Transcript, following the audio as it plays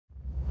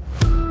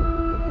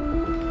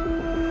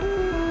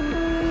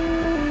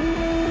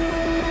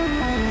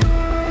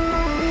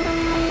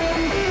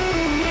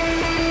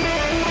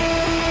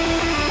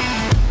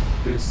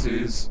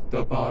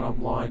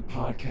Bottom Line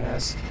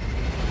Podcast.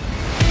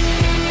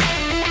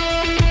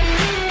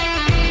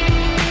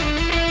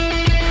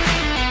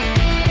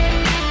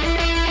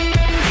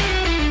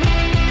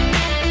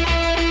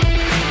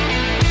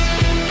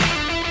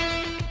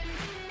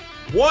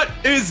 What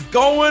is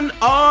going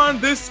on?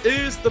 This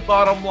is the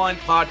Bottom Line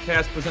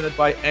Podcast presented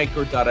by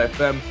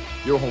Anchor.fm,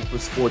 your home for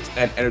sports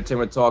and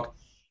entertainment talk.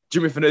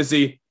 Jimmy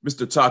Finizzi,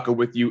 Mr. Taco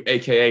with you,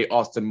 a.k.a.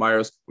 Austin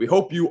Myers. We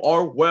hope you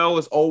are well.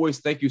 As always,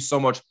 thank you so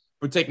much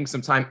for taking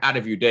some time out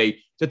of your day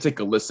to take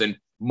a listen.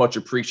 Much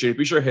appreciated.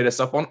 Be sure to hit us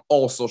up on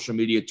all social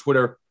media,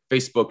 Twitter,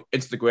 Facebook,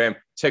 Instagram,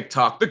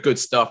 TikTok, the good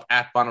stuff,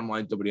 at Bottom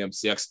Line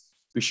WMCX.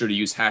 Be sure to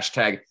use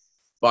hashtag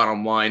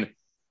Bottom Line.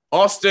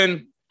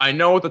 Austin, I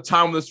know at the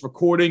time of this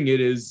recording,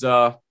 it is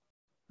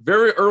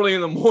very early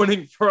in the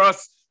morning for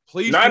us.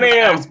 Please don't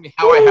ask me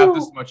how I have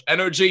this much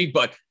energy,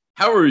 but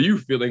how are you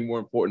feeling more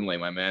importantly,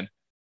 my man?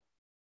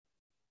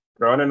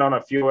 Running on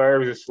a few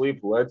hours of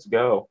sleep. Let's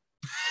go.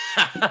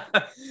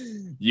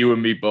 You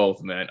and me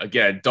both, man.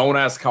 Again, don't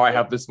ask how I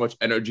have this much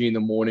energy in the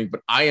morning,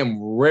 but I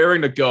am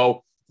raring to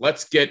go.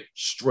 Let's get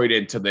straight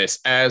into this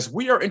as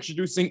we are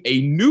introducing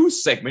a new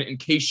segment in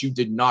case you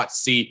did not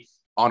see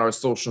on our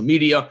social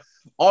media.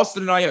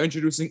 Austin and I are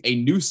introducing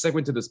a new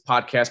segment to this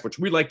podcast, which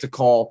we like to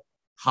call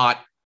Hot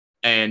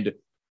and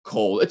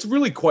Cold. It's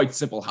really quite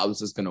simple how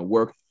this is going to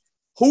work.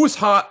 Who's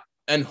hot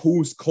and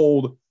who's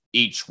cold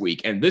each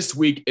week. And this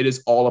week, it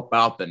is all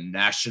about the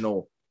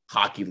National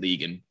Hockey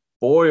League. And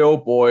boy, oh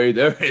boy,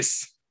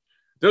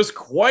 there's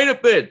quite a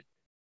bit.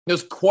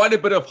 There's quite a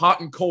bit of hot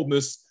and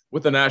coldness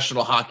with the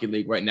National Hockey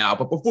League right now.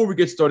 But before we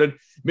get started,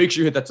 make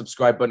sure you hit that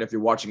subscribe button if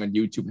you're watching on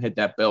YouTube and hit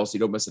that bell so you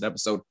don't miss an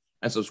episode.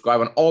 And subscribe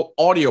on all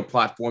audio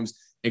platforms,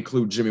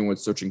 include Jimmy when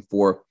searching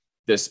for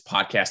this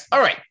podcast. All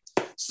right.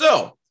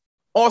 So,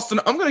 Austin,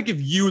 I'm going to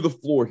give you the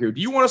floor here. Do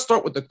you want to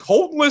start with the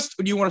cold list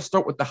or do you want to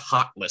start with the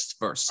hot list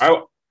first?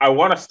 I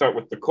want to start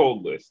with the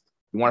cold list.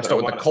 You want to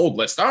start with the cold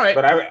list. All right.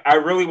 But I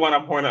really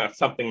want to point out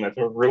something that's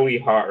really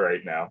hot right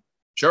now.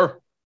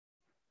 Sure.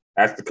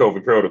 That's the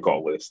COVID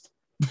protocol list.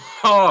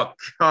 Oh,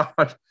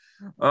 God.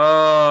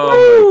 Oh,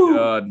 my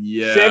God.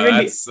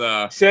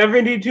 Yeah.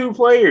 72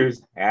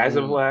 players as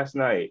of last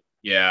night.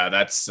 Yeah,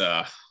 that's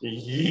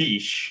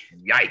yeesh.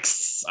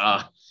 Yikes.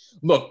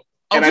 Look,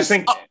 I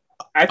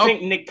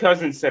think Nick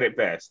Cousins said it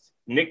best.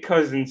 Nick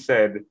Cousins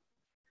said,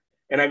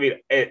 and I mean,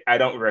 I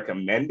don't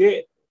recommend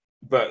it,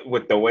 but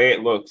with the way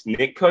it looks,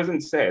 Nick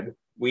Cousins said,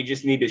 we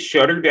just need to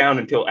shut her down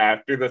until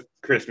after the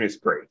Christmas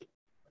break.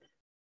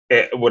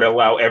 It would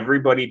allow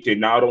everybody to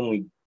not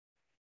only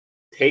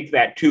take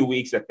that 2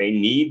 weeks that they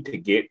need to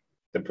get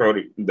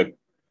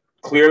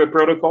clear the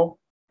protocol,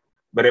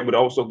 but it would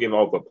also give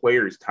all the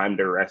players time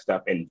to rest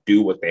up and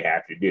do what they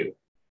have to do.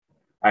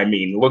 I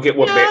mean, look at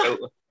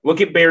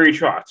Barry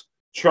Trotz.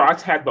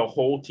 Trotz had the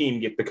whole team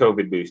get the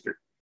COVID booster.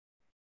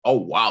 Oh,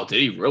 wow. Did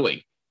he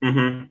really?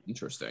 Mm-hmm.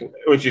 Interesting.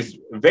 Which is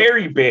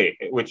very big.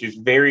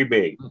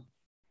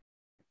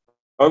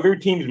 Other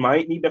teams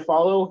might need to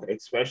follow,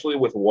 especially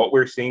with what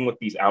we're seeing with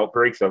these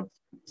outbreaks of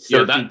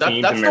certain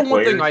teams. That's the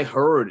one thing I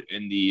heard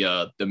in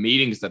the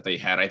meetings that they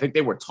had. I think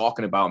they were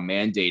talking about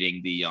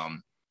mandating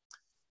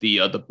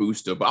the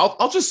booster. But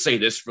I'll just say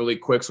this really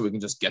quick so we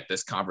can just get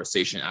this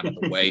conversation out of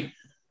the way.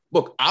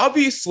 Look,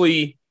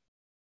 obviously,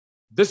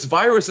 this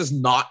virus is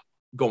not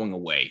going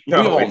away.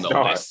 No, we all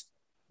know this.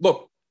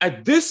 Look,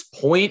 at this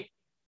point,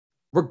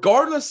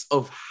 regardless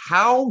of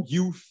how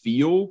you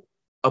feel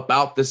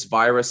about this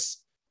virus,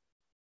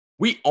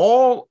 we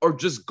all are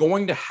just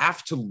going to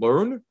have to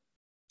learn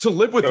to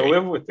live with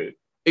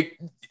it.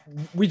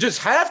 We just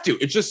have to.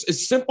 It's just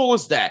as simple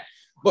as that.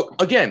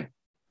 Look, again,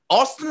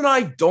 Austin and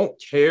I don't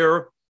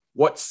care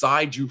what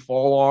side you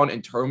fall on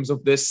in terms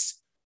of this,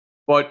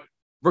 but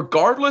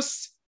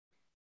regardless,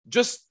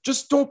 just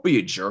don't be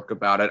a jerk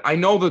about it. I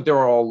know that there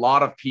are a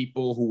lot of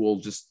people who will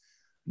just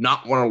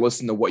not want to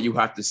listen to what you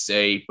have to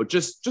say, but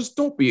just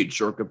don't be a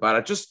jerk about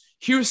it. Just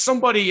hear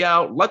somebody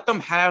out. Let them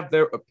have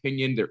their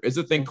opinion. There is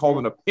a thing called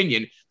an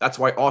opinion. That's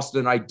why Austin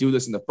and I do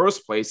this in the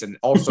first place, and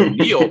also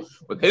Neil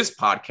with his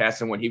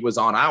podcast and when he was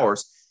on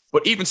ours.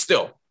 But even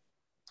still,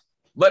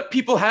 let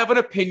people have an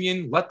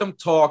opinion. Let them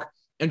talk,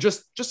 and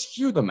just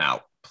hear them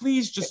out.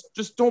 Please,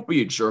 just don't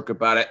be a jerk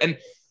about it. And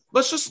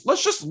let's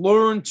just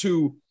learn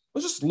to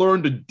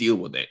deal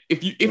with it.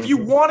 If you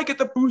want to get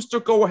the booster,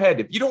 go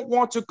ahead. If you don't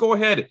want to, go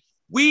ahead.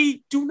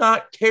 We do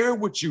not care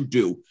what you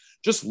do.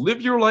 Just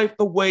live your life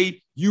the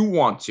way you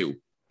want to.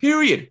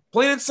 Period.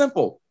 Plain and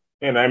simple.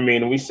 And I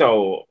mean, we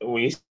saw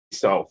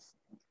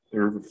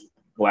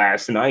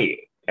last night,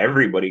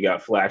 everybody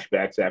got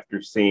flashbacks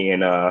after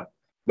seeing the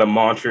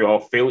Montreal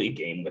Philly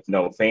game with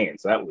no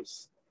fans. That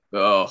was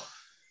yeah,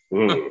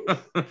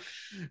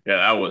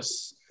 that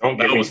was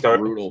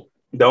brutal.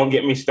 Don't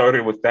get me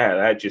started with that.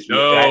 That just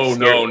no.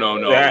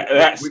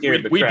 That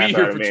scared the crap out of me. We'd be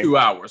here for 2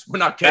 hours. We're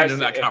not getting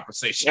into that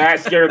conversation. That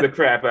scared the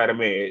crap out of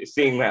me.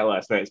 Seeing that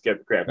last night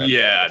scared the crap out of me.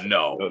 Yeah,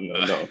 no.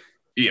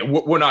 Yeah,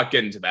 we're not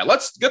getting to that.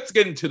 Let's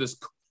get into this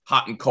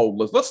hot and cold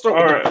list. Let's start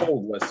with the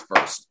cold list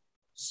first.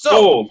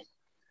 So,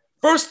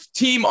 first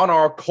team on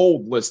our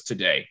cold list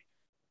today,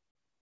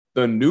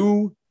 the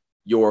New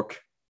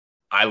York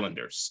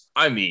Islanders.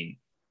 I mean,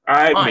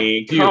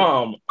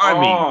 come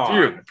on.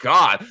 Dear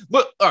God.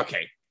 Look,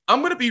 okay, I'm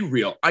going to be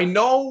real. I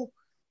know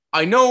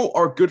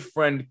our good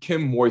friend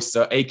Kim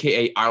Moisa,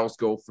 a.k.a. Isles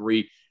Go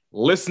 3,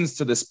 listens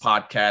to this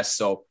podcast.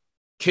 So,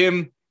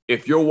 Kim,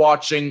 if you're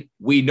watching,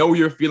 we know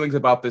your feelings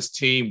about this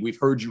team. We've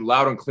heard you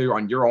loud and clear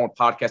on your own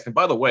podcast. And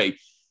by the way,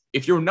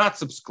 if you're not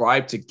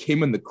subscribed to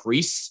Kim in the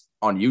Crease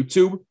on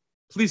YouTube,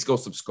 please go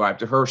subscribe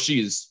to her. She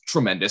is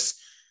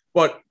tremendous.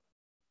 But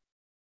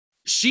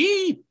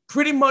she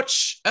pretty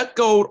much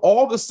echoed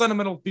all the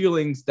sentimental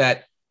feelings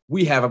that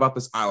we have about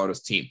this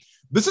Islanders team.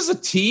 This is a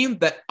team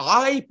that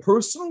I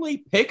personally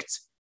picked,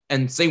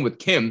 and same with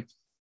Kim,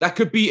 that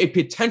could be a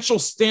potential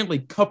Stanley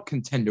Cup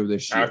contender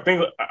this year.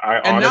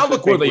 And now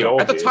look where they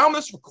are. At the time of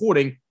this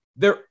recording,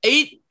 they're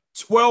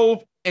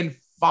 8-12-5.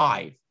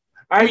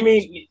 I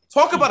mean,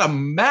 talk about a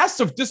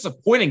massive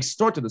disappointing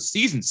start to the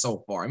season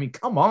so far. I mean,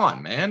 come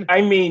on, man.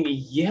 I mean,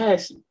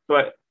 yes,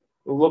 but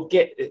look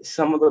at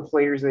some of the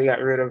players they got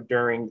rid of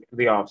during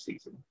the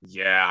offseason.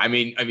 Yeah, I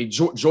mean,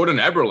 Jordan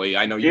Eberle,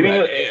 I know you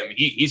have him.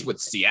 He's with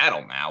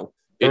Seattle now.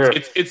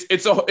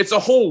 It's a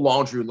whole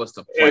laundry list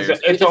of players.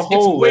 It's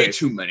way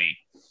too many.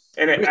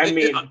 And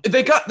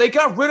they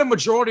got rid of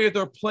majority of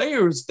their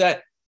players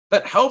that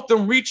helped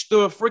them reach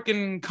the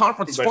freaking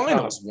conference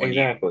finals one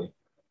year.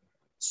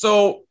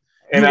 So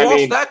you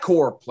lost that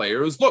core of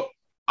players. Look,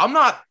 I'm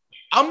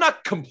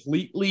not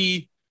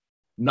completely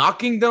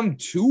knocking them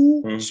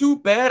too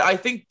bad. I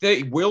think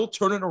they will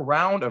turn it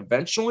around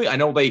eventually. I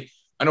know they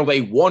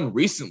won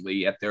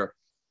recently at their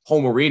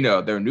home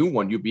arena, their new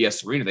one,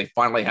 UBS Arena. They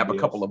finally have a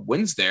couple of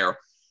wins there,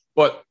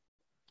 but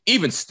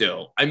even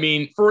still, I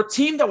mean, for a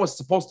team that was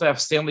supposed to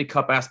have Stanley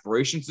Cup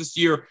aspirations this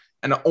year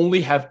and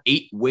only have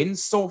 8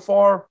 wins so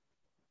far,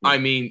 I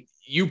mean,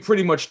 you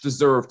pretty much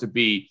deserve to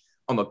be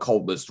on the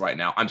cold list right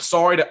now. I'm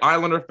sorry to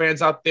Islander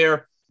fans out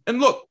there. And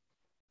look,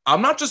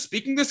 I'm not just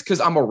speaking this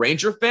because I'm a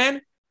Ranger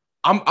fan.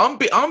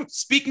 I'm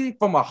speaking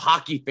from a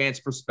hockey fan's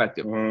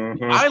perspective.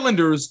 The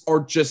Islanders are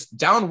just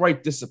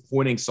downright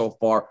disappointing so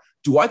far.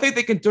 Do I think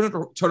they can turn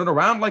it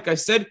around? Like I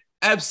said,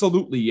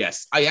 absolutely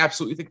yes. I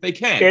absolutely think they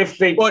can.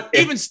 But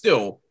even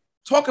still,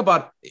 talk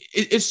about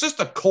it's just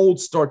a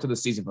cold start to the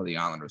season for the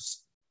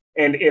Islanders.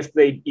 And if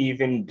they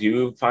even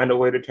do find a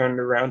way to turn it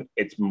around,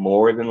 it's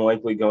more than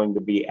likely going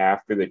to be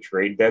after the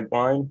trade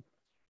deadline.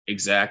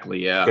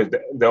 Exactly, yeah.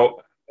 Because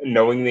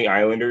knowing the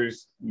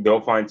Islanders, they'll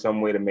find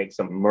some way to make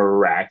some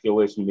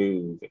miraculous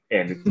move,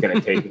 and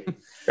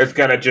it's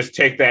gonna just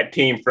take that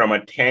team from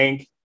a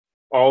tank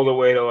all the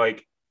way to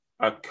like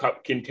a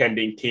cup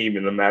contending team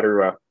in a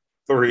matter of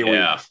 3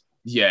 weeks.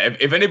 Yeah,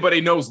 if anybody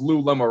knows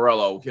Lou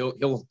Lamoriello,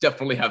 he'll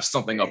definitely have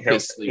something up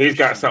his sleeve. He's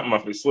got something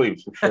up his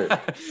sleeve for sure.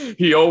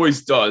 He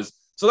always does.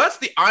 So that's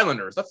the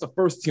Islanders. That's the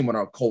first team on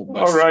our cold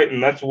list. All right,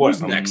 and that's what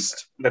Who's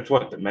next? That's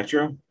what, the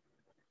Metro?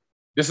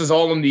 This is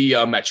all in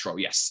the Metro,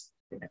 yes.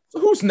 So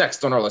who's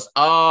next on our list?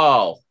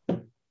 Oh,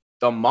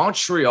 the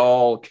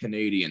Montreal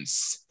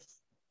Canadiens.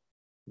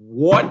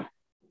 What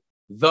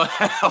the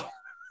hell?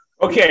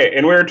 Okay,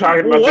 and we were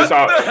talking about this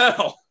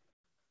off.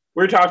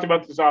 We were talking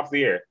about this off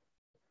the air.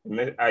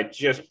 And I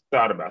just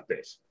thought about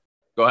this.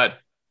 Go ahead.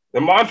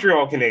 The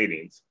Montreal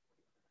Canadiens.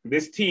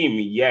 This team,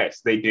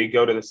 yes, they did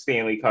go to the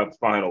Stanley Cup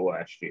final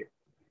last year.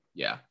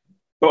 Yeah.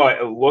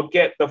 But look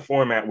at the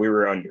format we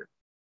were under.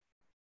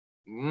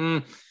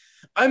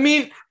 I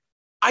mean,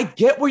 I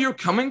get where you're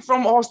coming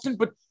from, Austin,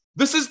 but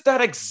this is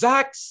that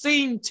exact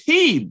same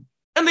team.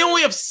 And they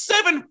only have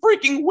 7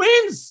 freaking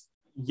wins.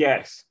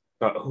 Yes.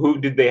 But who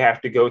did they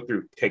have to go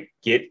through to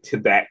get to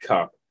that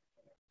cup?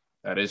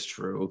 That is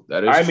true.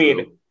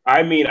 True.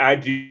 I mean, I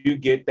do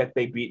get that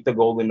they beat the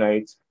Golden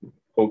Knights.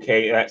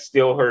 Okay, that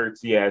still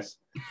hurts, yes.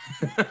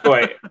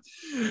 But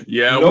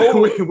yeah,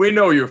 we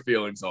know your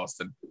feelings,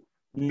 Austin.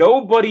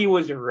 Nobody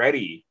was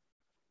ready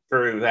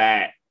for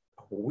that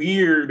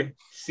weird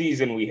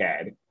season we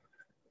had.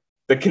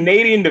 The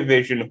Canadian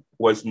division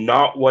was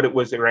not what it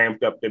was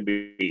ramped up to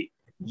be.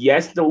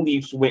 Yes, the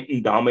Leafs went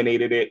and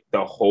dominated it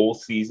the whole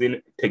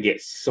season to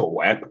get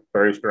swept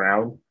first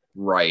round.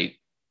 Right.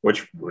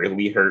 Which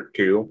really hurt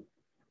too.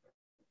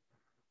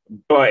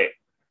 But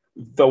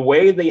the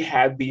way they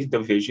had these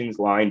divisions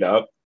lined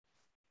up,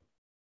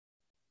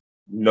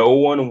 no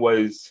one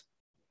was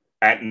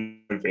at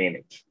an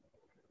advantage.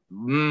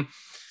 No,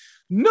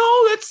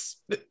 it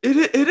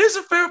is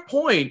a fair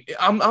point.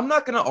 I'm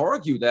not going to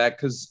argue that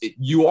because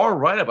you are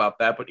right about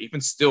that. But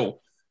even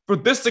still, for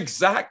this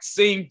exact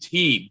same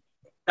team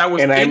that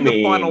was in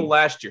the final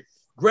last year,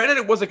 granted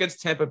it was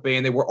against Tampa Bay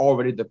and they were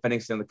already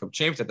defending Stanley Cup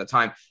champions at the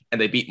time, and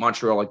they beat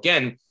Montreal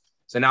again.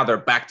 So now they're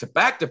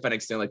back-to-back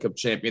defending Stanley Cup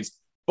champions.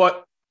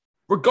 But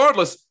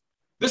regardless,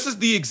 this is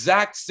the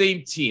exact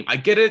same team. I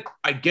get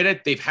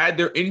it. They've had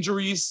their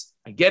injuries.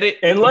 I get it.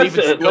 And let's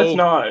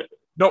not.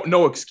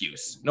 No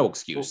excuse. No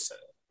excuse.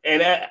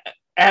 And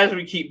as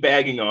we keep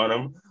bagging on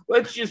them,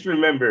 let's just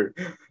remember,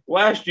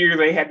 last year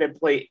they had to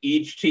play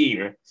each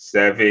team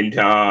 7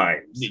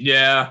 times.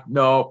 Yeah,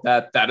 no,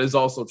 that is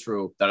also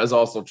true. That is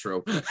also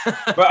true.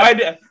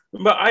 But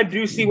But I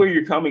do see where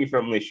you're coming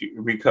from this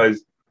year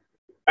because,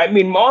 I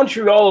mean,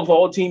 Montreal of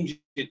all teams,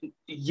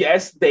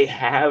 yes, they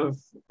have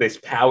this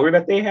power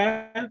that they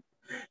have.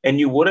 And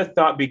you would have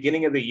thought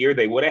beginning of the year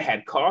they would have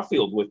had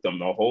Caulfield with them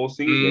the whole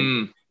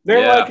season.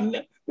 They're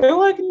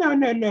like, no,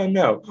 no, no,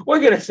 no. We're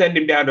gonna send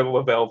him down to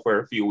Laval for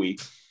a few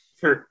weeks.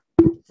 For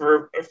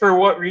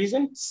what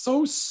reason?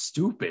 So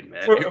stupid,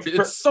 man.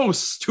 It's so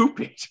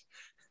stupid.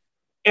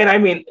 And I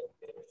mean,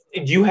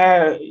 you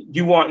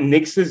want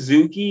Nick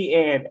Suzuki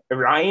and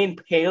Ryan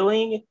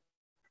Poehling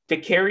to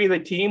carry the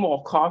team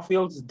while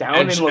Caulfield's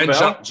down in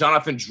Laval? And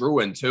Jonathan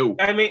Drouin, too.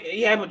 I mean,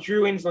 yeah, but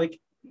Drouin's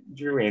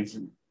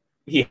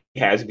he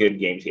has good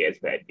games, he has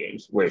bad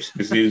games. Where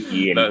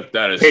Suzuki and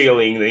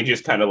Poehling, they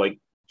just kind of like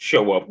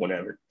show up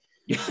whenever.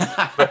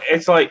 But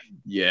it's like,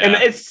 and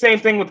it's the same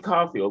thing with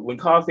Caulfield. When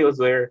Caulfield's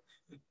there,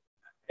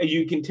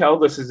 you can tell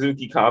the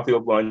Suzuki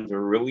Caulfield lines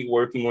are really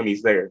working when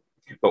he's there.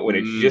 But when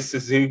it's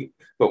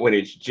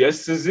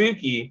just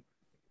Suzuki,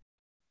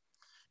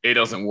 it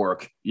doesn't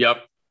work.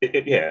 Yep.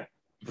 Yeah.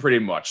 Pretty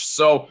much.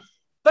 So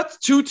that's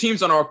two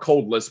teams on our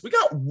cold list. We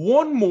got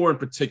one more in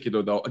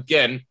particular, though,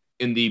 again,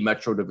 in the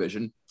Metro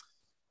Division.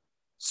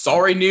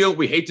 Sorry, Neil,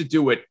 we hate to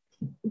do it,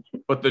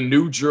 but the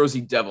New Jersey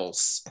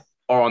Devils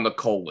are on the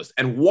cold list.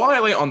 And why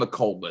are they on the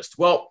cold list?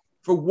 Well,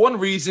 for one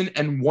reason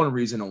and one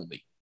reason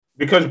only.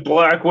 Because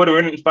Blackwood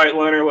didn't fight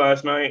Leonard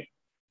last night?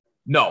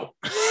 No,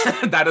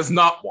 that is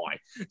not why.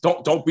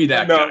 Don't be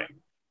that guy.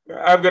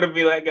 I'm going to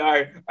be that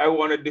guy. I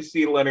wanted to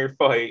see Leonard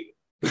fight.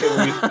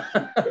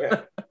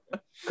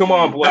 Come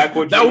on,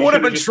 Blackwood. That would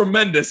have been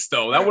tremendous,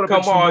 though. That would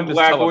have been tremendous.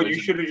 Come on, Blackwood. You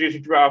should have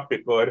just dropped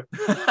it, bud.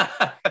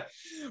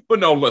 But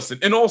no, listen.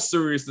 In all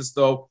seriousness,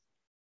 though,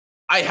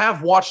 I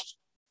have watched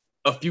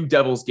a few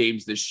Devils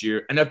games this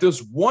year, and if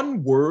there's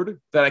one word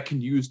that I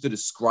can use to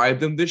describe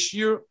them this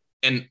year,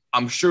 and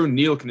I'm sure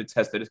Neil can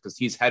attest to this because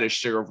he's had his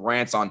share of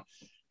rants on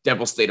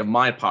Devil State of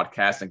Mind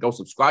podcast, and go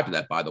subscribe to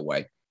that, by the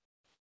way.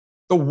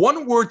 The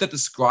one word that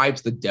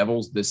describes the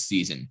Devils this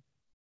season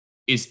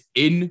is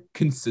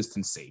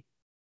inconsistency.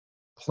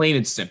 Plain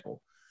and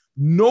simple.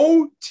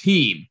 No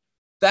team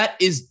that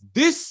is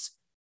this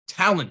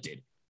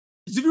talented.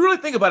 Because if you really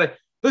think about it,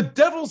 the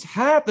Devils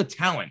have the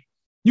talent.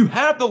 You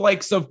have the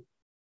likes of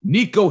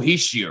Nico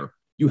Hischier.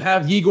 You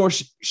have Igor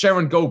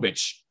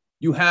Sharangovich.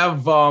 You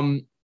have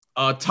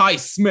Ty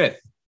Smith.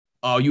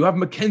 You have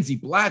Mackenzie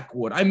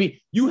Blackwood. I mean,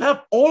 you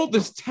have all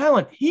this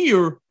talent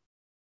here,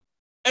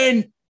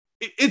 and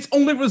it's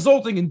only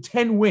resulting in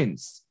 10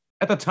 wins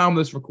at the time of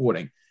this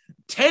recording.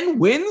 10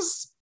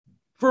 wins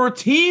for a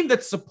team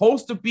that's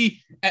supposed to be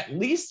at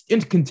least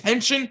in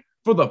contention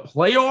for the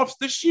playoffs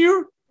this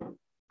year?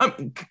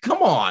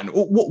 Come on.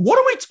 What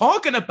are we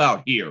talking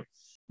about here?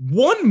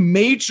 One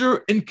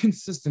major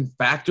inconsistent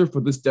factor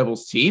for this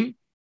Devils team,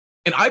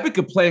 and I've been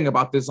complaining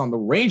about this on the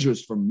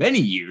Rangers for many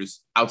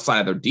years outside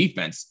of their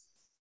defense,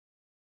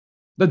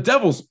 the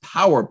Devils'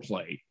 power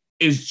play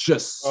is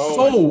just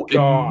so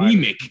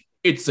anemic.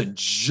 It's a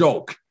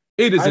joke.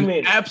 It is an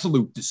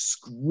absolute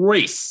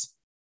disgrace.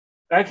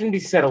 That can be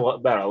said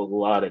about a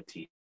lot of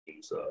teams,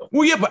 though.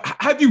 Well, yeah, but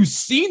have you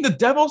seen the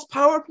Devils'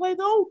 power play,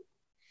 though?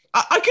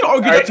 I can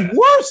argue that's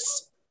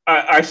worse.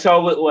 I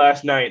saw it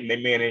last night, and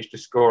they managed to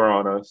score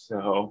on us.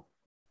 So,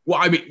 well,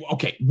 I mean,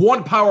 okay,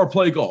 one power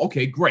play goal.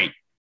 Okay, great.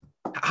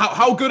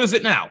 How good is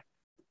it now?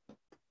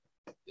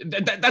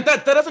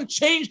 That doesn't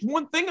change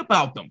one thing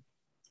about them.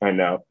 I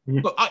know.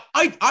 Look,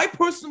 I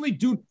personally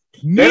do.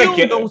 Neil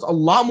knows a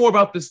lot more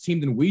about this team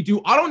than we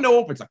do. I don't know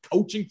if it's a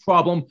coaching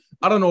problem.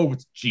 I don't know if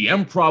it's a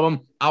GM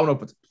problem. I don't know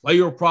if it's a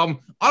player problem.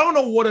 I don't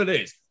know what it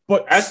is.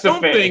 But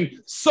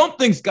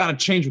something's got to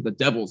change with the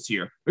Devils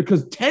here,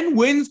 because 10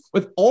 wins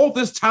with all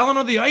this talent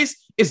on the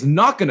ice is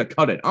not going to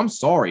cut it. I'm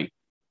sorry.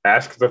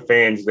 Ask the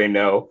fans. They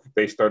know.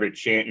 They started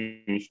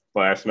chanting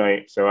last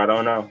night, so I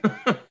don't know.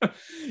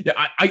 Yeah,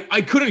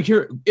 I couldn't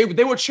hear it.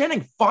 They were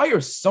chanting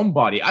 "Fire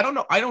somebody." I don't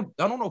know. I don't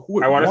know who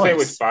it was. I want to say it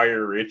was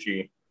Fire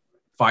Richie.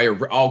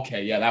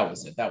 Okay, yeah, that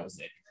was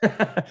it.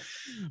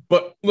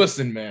 But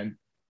listen, man.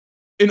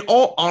 In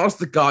all honest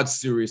to God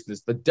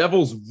seriousness, the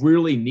Devils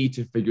really need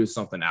to figure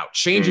something out.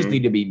 Changes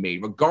need to be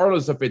made,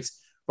 regardless if it's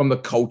from the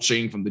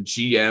coaching, from the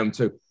GM,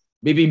 to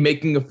maybe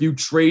making a few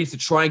trades to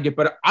try and get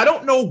better. I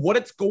don't know what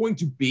it's going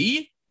to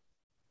be,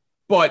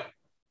 but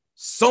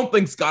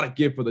something's got to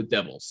give for the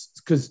Devils,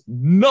 because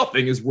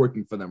nothing is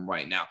working for them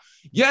right now.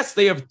 Yes,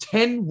 they have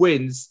 10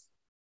 wins,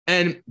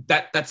 and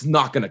that's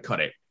not going to cut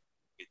it.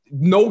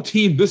 No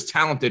team this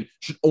talented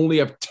should only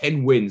have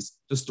 10 wins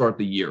to start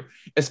the year,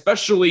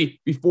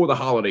 especially before the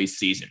holiday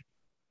season.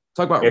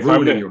 Talk about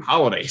ruining your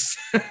holidays.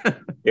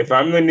 If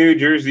I'm the New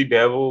Jersey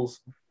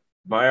Devils,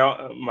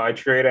 my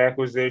trade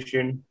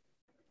acquisition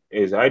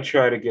is I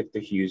try to get the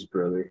Hughes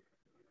brother.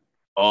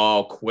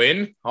 Oh,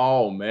 Quinn?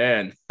 Oh,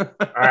 man.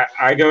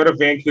 I go to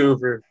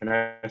Vancouver and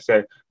I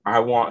say, I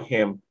want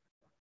him.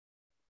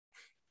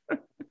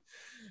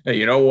 Hey,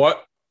 you know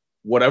what?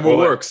 Whatever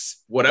works.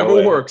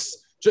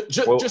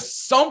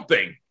 Just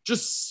something to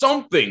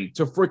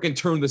freaking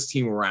turn this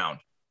team around,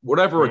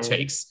 whatever it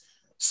takes.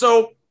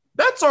 So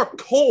that's our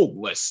cold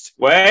list.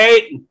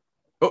 Wait,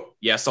 Oh,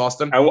 yes,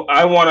 Austin.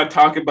 I want to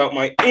talk about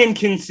my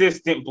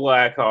inconsistent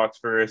Blackhawks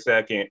for a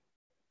second.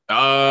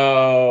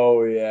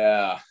 Oh,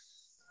 yeah.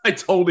 I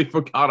totally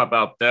forgot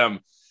about them.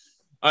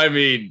 I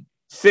mean,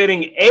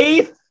 sitting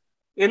 8th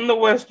in the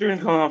Western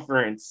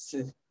Conference.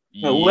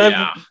 11,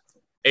 yeah.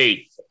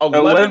 8th.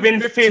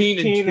 11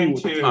 15 and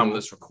 2 at the time of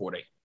this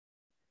recording.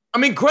 I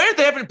mean, granted,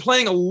 they have been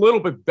playing a little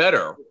bit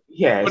better.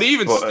 Yes. But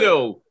even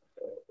still,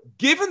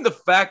 given the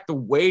fact the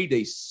way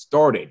they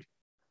started.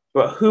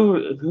 But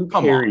who's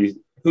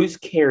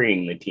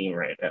carrying the team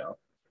right now?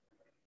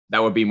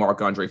 That would be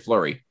Marc-Andre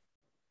Fleury.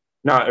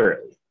 Not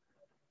early.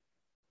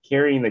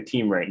 Carrying the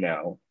team right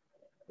now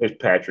is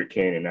Patrick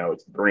Kane, and now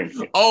it's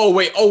Brinket. Oh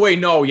wait,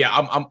 no,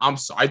 yeah, I'm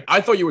sorry. I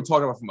thought you were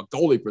talking about from a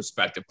goalie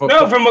perspective. From a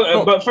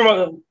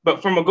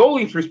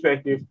goalie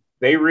perspective,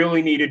 they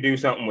really need to do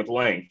something with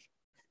length.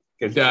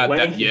 Because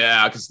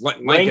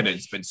Lankin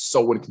has been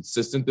so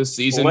inconsistent this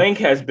season. Lank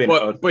has been,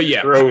 but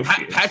yeah,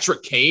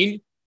 Patrick Kane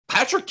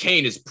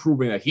is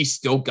proving that he's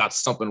still got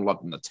something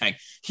left in the tank.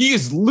 He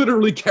is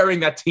literally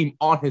carrying that team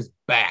on his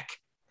back.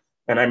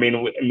 And I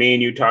mean, me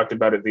and you talked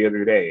about it the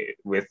other day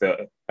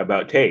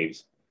about Taves.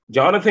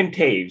 Jonathan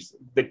Taves,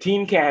 the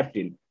team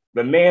captain,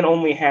 the man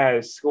only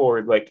has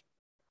scored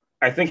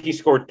I think he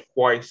scored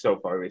twice so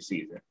far this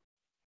season.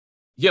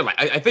 Yeah,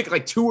 I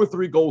think 2 or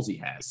 3 goals he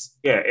has.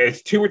 Yeah,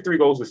 it's 2 or 3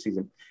 goals this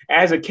season.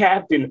 As a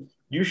captain,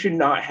 you should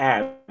not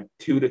have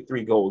 2 to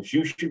 3 goals.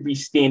 You should be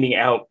standing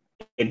out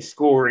and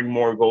scoring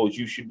more goals.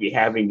 You should be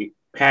having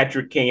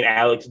Patrick Kane,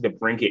 Alex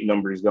DeBrincat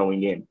numbers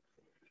going in.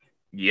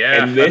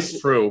 Yeah, and that's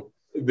true.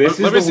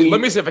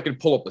 Let me see if I can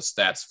pull up the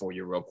stats for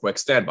you real quick.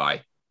 Stand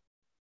by.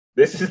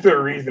 This is the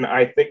reason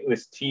I think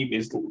this team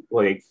is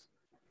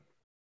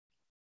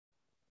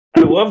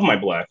I love my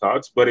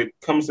Blackhawks, but it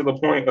comes to the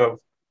point of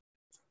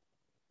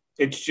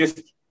it's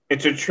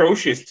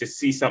atrocious to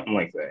see something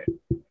like that.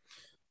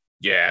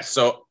 Yeah,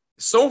 so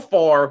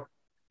far,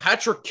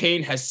 Patrick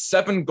Kane has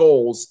 7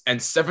 goals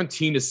and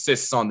 17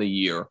 assists on the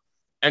year,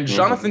 and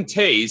Jonathan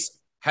Toews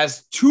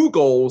has 2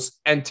 goals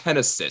and 10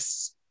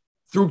 assists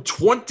through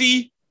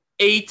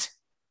 28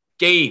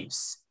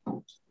 games.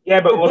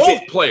 Yeah, but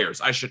both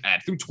players, I should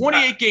add, through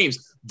 28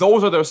 games,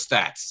 those are their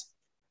stats.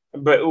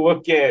 But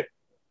look at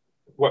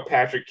what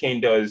Patrick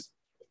Kane does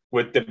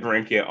with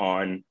DeBrincat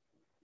on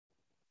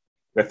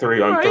the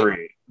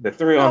 3-on-3, the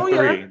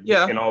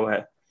 3-on-3, and all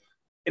that.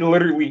 And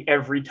literally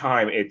every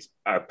time it's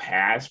a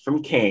pass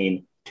from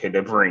Kane to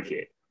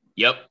DeBrincat.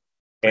 Yep.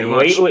 And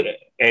lately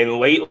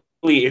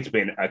it's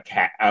been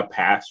a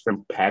pass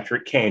from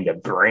Patrick Kane to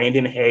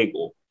Brandon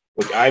Hagel,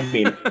 which I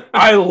mean,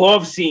 I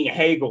love seeing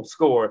Hagel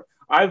score.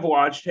 I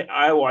watched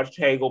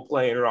Hagel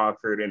play in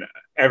Rockford, and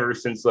ever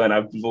since then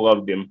I've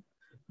loved him.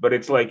 But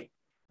it's like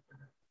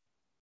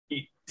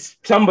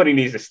somebody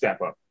needs to step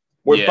up.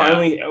 We're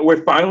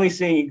finally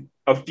seeing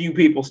a few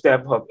people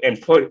step up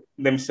and put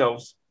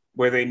themselves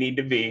where they need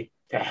to be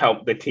to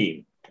help the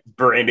team.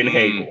 Brandon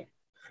Hagel,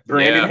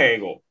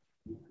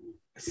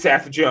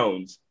 Seth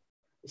Jones.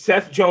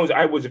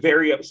 I was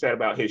very upset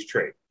about his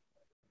trade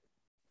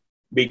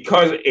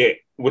because it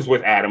was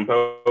with Adam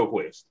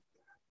Boquist.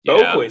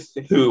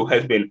 Boquist, who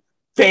has been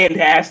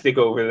fantastic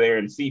over there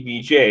in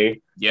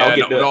CBJ. Yeah,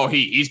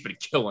 he's been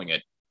killing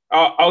it.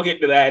 I'll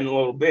get to that in a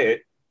little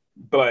bit,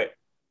 but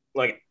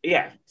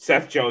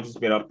Seth Jones has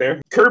been up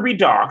there. Kirby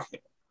Dach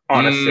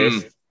on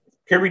assists.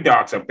 Kirby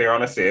Dach's up there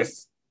on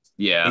assists.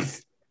 Yeah,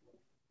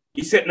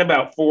 he's sitting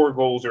about 4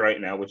 goals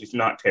right now, which is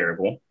not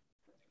terrible.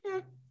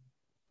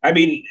 I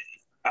mean,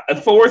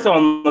 4th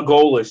on the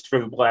goal list for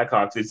the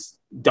Blackhawks is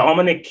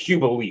Dominic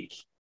Kubalik.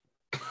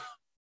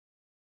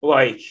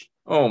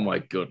 Oh my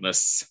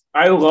goodness.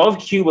 I love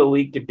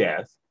Kubalik to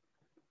death,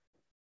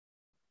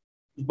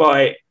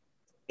 but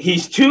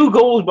he's 2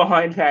 goals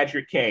behind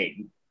Patrick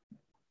Kane.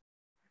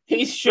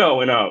 He's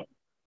showing up.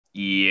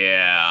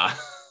 Yeah.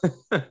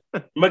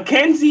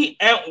 Mackenzie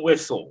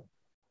Entwistle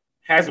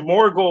has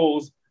more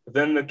goals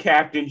than the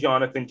captain,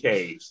 Jonathan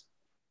Toews.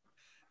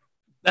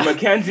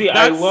 Mackenzie,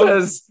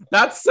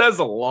 that says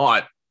a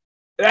lot.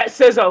 That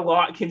says a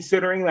lot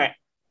considering that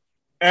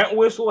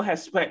Entwistle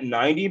has spent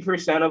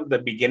 90% of the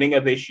beginning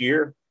of this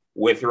year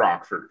with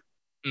Rockford.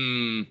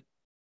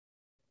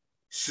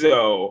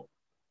 So,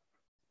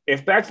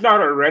 if that's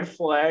not a red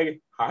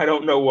flag, I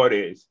don't know what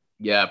is.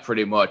 Yeah,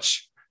 pretty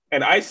much.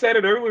 And I said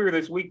it earlier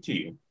this week to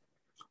you.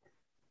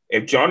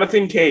 If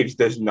Jonathan Toews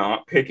does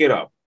not pick it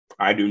up,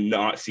 I do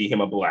not see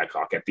him a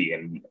Blackhawk at the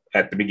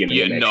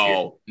beginning of next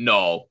year.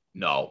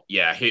 No.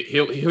 Yeah,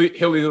 he'll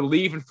either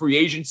leave in free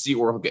agency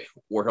or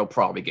he'll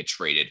probably get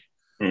traded.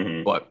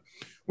 But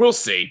we'll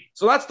see.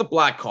 So that's the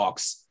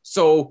Blackhawks.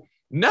 So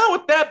now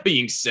with that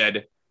being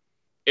said,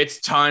 it's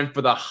time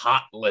for the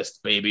hot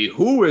list, baby.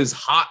 Who is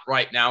hot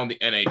right now in the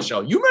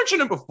NHL? You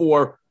mentioned it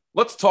before.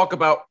 Let's talk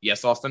about,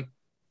 yes, Austin?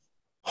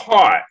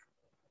 Hot.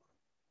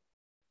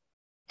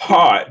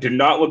 Did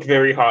not look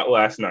very hot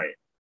last night,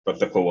 but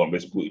the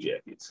Columbus Blue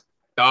Jackets.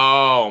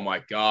 Oh, my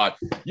God.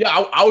 Yeah,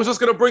 I was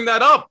just going to bring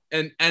that up.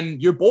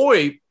 And your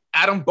boy,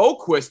 Adam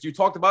Boquist, you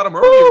talked about him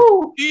earlier.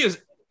 Woo!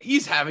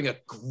 He's having a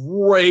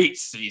great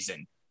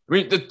season. I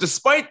mean,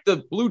 despite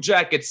the Blue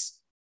Jackets,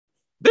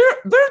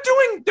 they're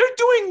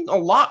doing a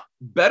lot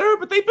better,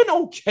 but they've been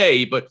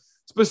okay. But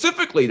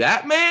specifically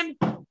that man,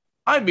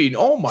 I mean,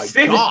 oh my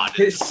God,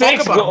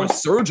 talk about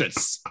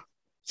resurgence.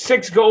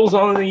 6 goals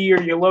on the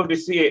year. You love to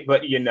see it,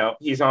 but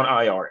he's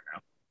on IR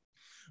now.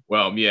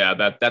 Well,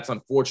 yeah, that's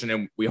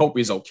unfortunate. We hope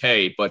he's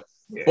okay. But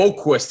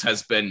Boquist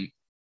has been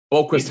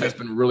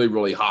really,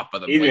 really hot for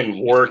them. He's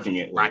been working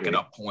it, racking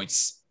up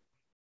points.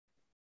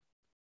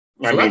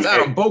 So that's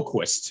Adam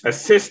Boquist.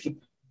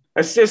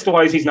 Assist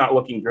wise, he's not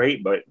looking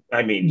great, but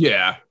I mean,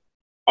 yeah.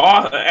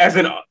 As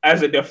a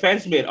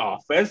defenseman,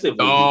 offensively,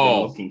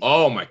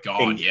 oh my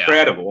God,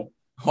 incredible.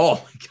 Yeah.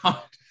 Oh my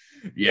God,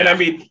 yeah. And I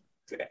mean,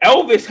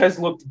 Elvis has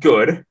looked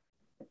good.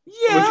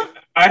 Yeah, which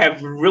I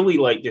have really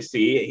liked to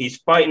see. He's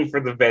fighting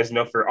for the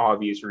Vezina for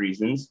obvious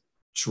reasons.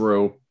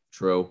 True.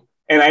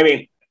 And I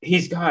mean,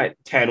 he's got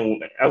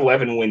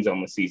 11 wins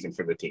on the season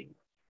for the team.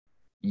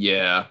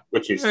 Yeah,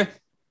 which is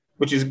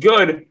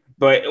good.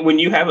 But when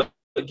you have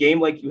a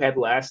game like you had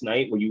last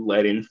night, where you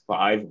let in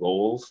 5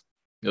 goals,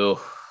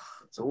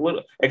 it's a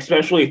little,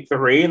 especially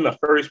 3 in the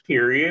first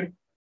period.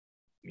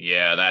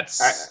 Yeah,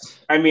 that's.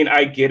 I mean,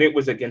 I get it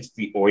was against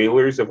the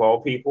Oilers of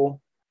all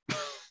people,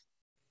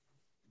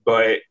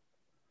 but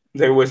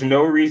there was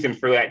no reason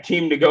for that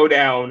team to go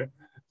down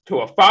to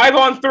a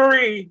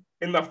 5-on-3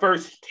 in the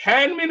first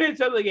 10 minutes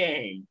of the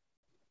game.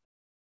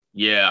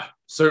 Yeah,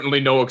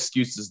 certainly no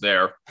excuses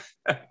there.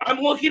 I'm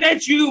looking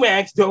at you,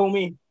 Max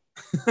Domi.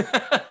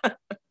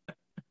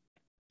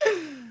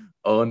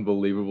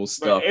 Unbelievable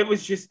stuff. But it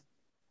was just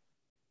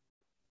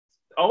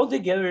all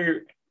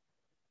together,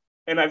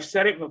 and I've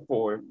said it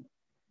before,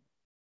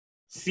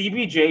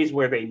 CBJ is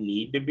where they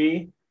need to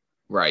be.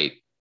 Right.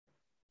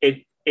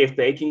 If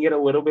they can get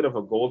a little bit of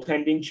a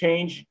goaltending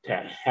change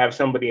to have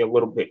somebody a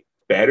little bit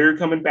better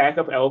coming back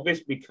up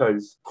Elvis,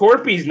 because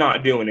Corpy's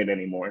not doing it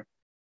anymore.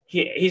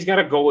 He's got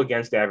a goal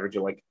against average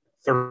of like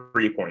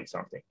 3 point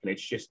something, and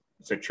it's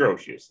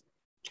atrocious.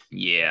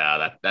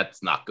 Yeah,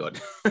 that's not good.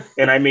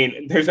 And I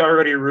mean, there's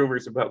already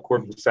rumors about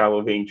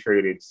Korpisalo being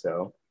traded,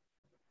 so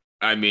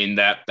I mean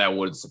that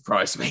wouldn't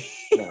surprise me.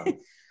 No.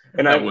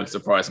 And that wouldn't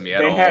surprise me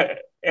at all.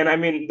 And I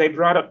mean, they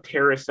brought up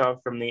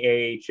Tarasov from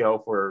the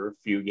AHL for a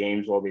few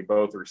games while they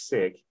both were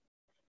sick.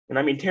 And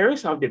I mean,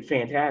 Tarasov did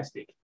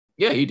fantastic.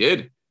 Yeah, he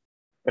did.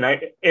 And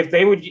if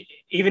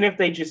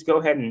they just go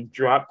ahead and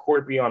drop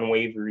Corpy on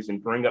waivers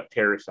and bring up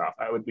Tarasov,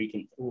 I would be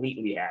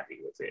completely happy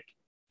with it.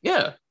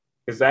 Yeah.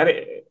 Because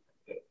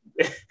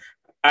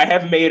I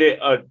have made it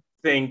a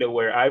thing to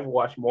where I've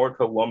watched more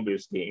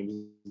Columbus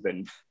games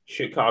than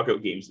Chicago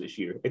games this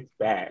year. It's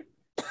bad.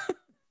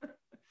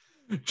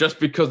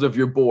 Just because of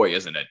your boy,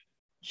 isn't it?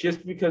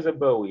 Just because of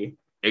Bowie.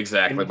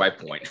 Exactly my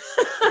point.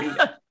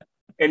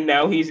 And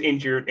now he's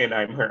injured and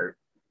I'm hurt.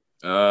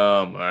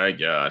 Oh my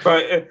God.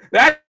 But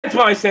that's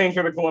my saying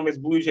for the Columbus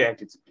Blue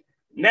Jackets.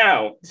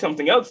 Now,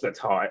 something else that's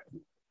hot,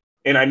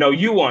 and I know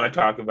you want to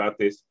talk about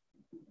this,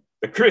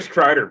 the Chris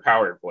Kreider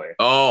power play.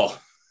 Oh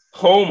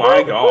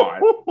my God.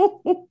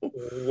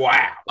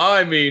 Wow.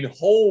 I mean,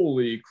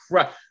 holy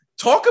crap.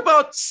 Talk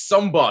about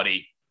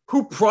somebody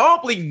who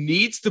probably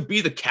needs to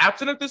be the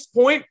captain at this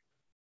point.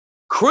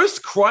 Chris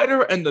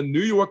Kreider and the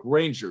New York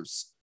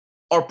Rangers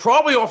are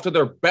probably off to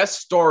their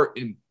best start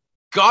in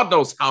God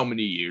knows how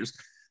many years.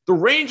 The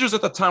Rangers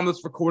at the time of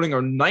this recording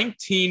are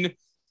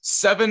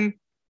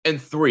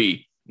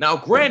 19-7-3. Now,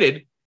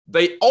 granted,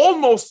 they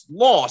almost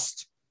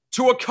lost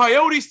to a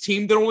Coyotes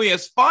team that only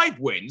has 5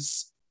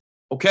 wins.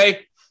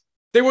 Okay?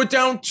 They were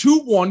down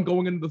 2-1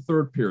 going into the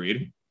third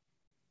period.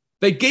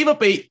 They gave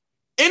up a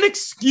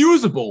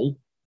inexcusable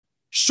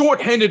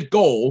shorthanded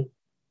goal,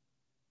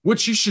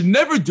 which you should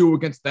never do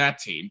against that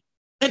team.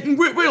 And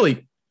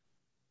really,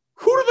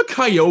 who do the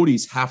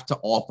Coyotes have to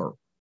offer?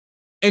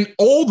 An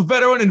old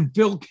veteran in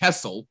Bill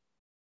Kessel,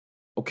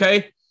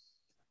 okay?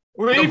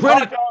 Now,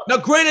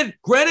 granted,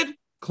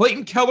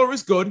 Clayton Keller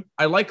is good.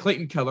 I like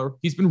Clayton Keller.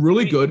 He's been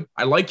really good.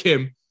 I like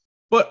him.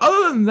 But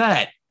other than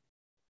that,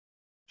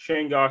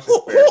 Shane Goss.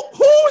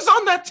 Who's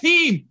on that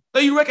team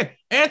that you reckon?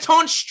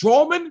 Anton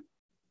Strawman,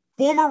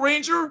 former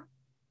Ranger?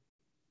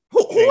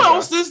 Who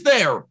else is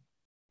there?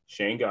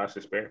 Shane Goss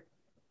is fair.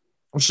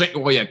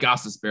 Well, yeah,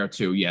 Goss is fair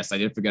too. Yes, I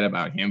did forget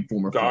about him,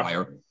 former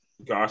Flyer.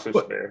 Goss is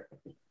fair.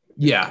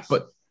 Yeah,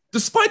 but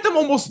despite them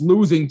almost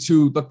losing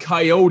to the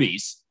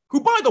Coyotes, who,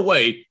 by the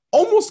way,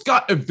 almost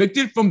got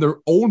evicted from their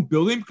own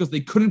building because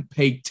they couldn't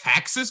pay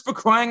taxes for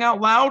crying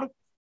out loud,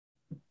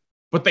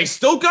 but they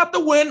still got the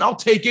win. I'll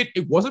take it.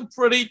 It wasn't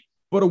pretty,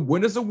 but a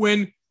win is a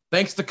win,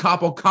 thanks to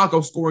Capo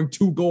Caco scoring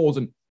 2 goals.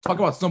 And talk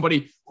about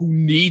somebody who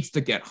needs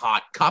to get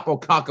hot. Capo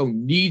Caco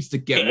needs to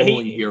get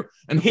rolling here,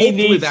 and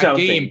hopefully that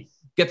game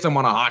gets him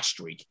on a hot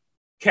streak.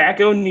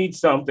 Caco needs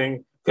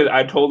something, because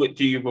I told it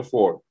to you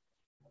before.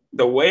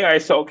 The way I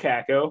saw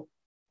Caco,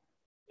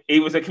 he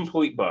was a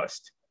complete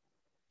bust.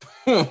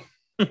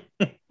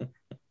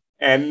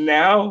 And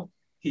now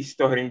he's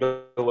starting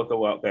to look a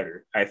lot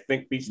better. I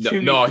think these two...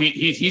 No,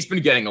 he's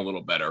been getting a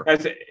little better.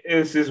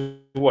 This is,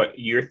 what,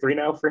 year 3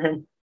 now for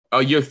him? Oh,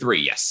 year 3,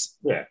 yes.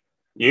 Yeah.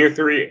 Year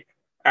 3.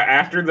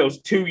 after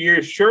those 2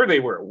 years, sure, they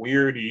were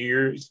weird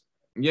years.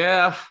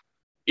 Yeah.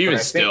 Even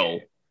still.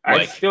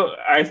 I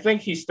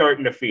think he's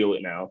starting to feel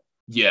it now.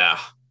 Yeah.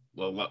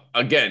 Well,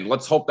 again,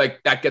 let's hope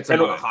that gets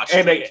another hot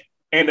streak.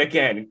 And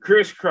again,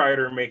 Chris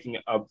Kreider making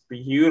a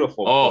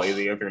beautiful play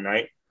the other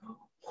night.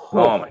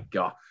 Oh my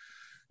God.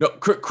 No,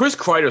 Chris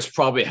Kreider is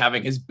probably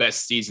having his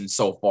best season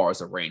so far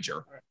as a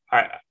Ranger.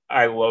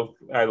 I love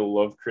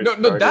Chris Kreider.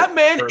 No, that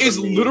man is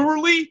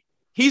literally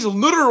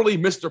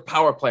Mr.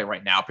 Power Play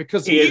right now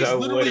because he's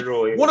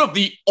literally one of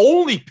the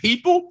only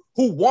people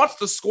who wants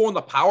to score on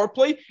the power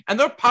play, and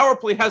their power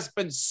play has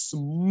been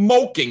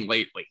smoking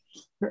lately.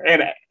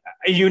 And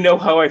you know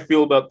how I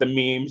feel about the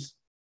memes.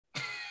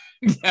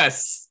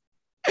 Yes.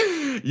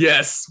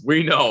 Yes,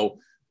 we know.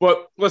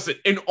 But listen,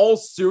 in all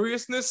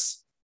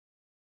seriousness,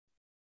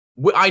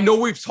 I know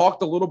we've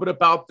talked a little bit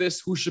about this,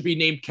 who should be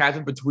named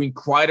captain between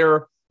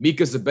Kreider,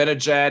 Mika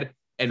Zibanejad,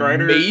 and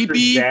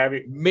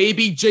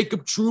maybe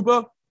Jacob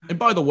Trouba. And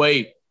by the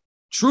way,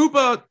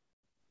 Trouba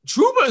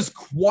is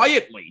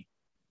quietly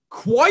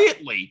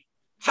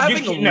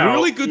having a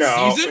really good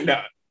season,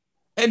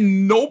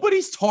 and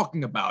nobody's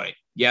talking about it.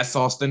 Yes,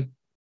 Austin?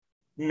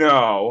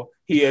 No,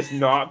 he has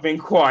not been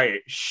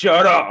quiet.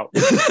 Shut up.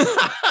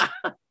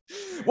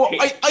 Well,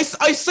 I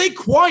say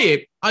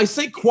quiet. I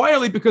say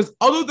quietly because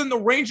other than the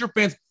Ranger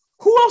fans,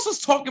 who else is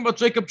talking about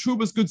Jacob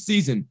Trouba's good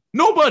season?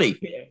 Nobody.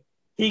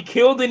 He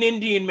killed an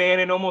Indian man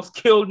and almost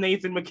killed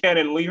Nathan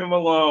McKinnon. Leave him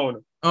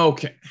alone.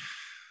 Okay.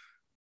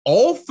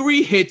 All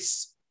 3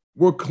 hits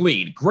were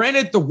clean.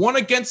 Granted, the one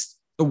against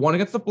the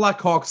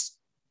Blackhawks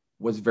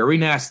was very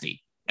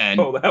nasty. And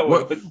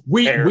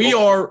we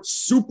are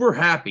super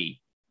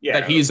happy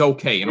that he's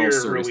okay in all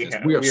seriousness.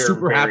 We are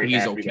super happy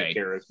he's okay.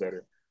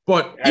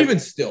 But even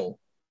still,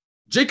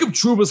 Jacob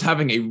Trouba's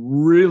having a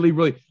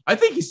really, I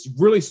think he's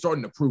really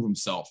starting to prove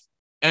himself.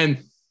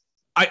 And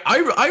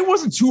I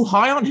wasn't too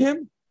high on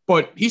him,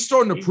 but he's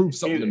starting to prove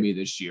something to me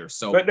this year.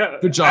 So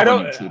good job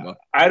on you, Trouba.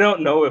 I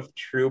don't know if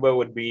Trouba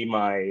would be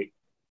my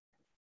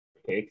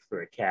pick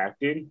for a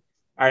captain.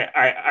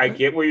 I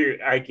get where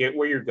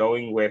you're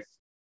going with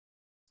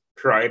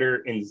Kreider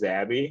and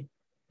Zabby.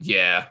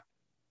 Yeah.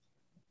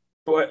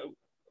 But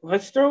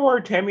let's throw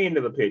Artemi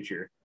into the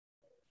picture.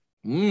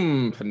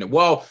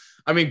 Well,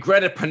 I mean,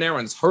 granted,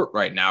 Panarin's hurt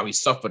right now. He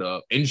suffered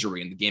an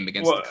injury in the game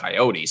against the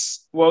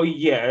Coyotes. Well,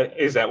 yeah.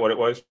 Is that what it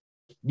was?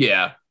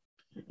 Yeah.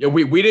 Yeah,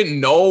 we didn't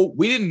know.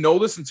 We didn't know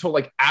this until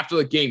like after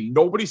the game.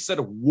 Nobody said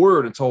a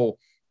word until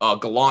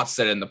Gallant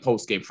said in the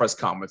post-game press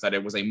conference that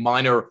it was a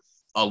minor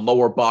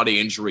lower body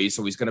injury.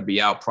 So he's going to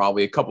be out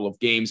probably a couple of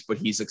games, but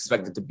he's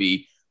expected to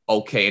be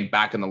okay and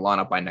back in the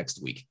lineup by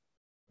next week.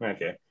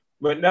 Okay.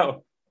 But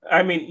no,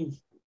 I mean,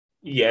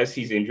 yes,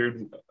 he's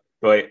injured,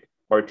 but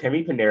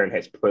Artemi Panarin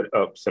has put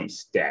up some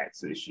stats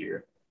this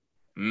year.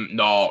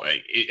 No,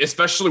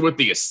 especially with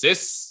the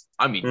assists.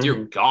 I mean,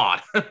 dear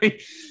God.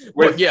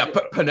 Well, yeah,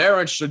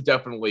 Panarin should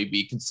definitely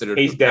be considered.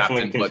 He's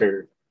definitely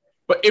considered.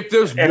 But if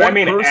there's one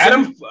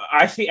person,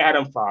 I see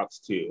Adam Fox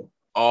too.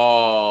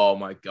 Oh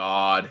my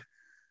God.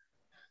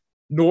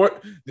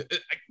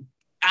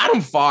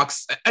 Adam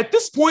Fox, at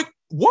this point,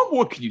 what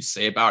more can you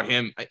say about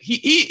him?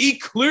 He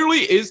clearly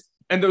is,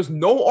 and there's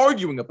no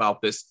arguing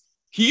about this.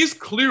 He is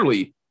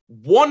clearly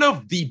one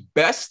of the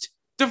best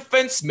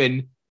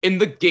defensemen in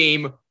the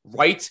game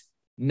right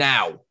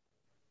now.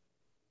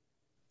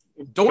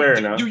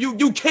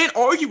 You can't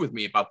argue with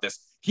me about this.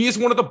 He is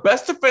one of the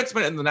best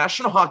defensemen in the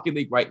National Hockey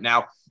League right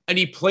now, and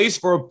he plays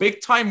for a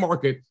big-time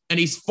market, and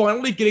he's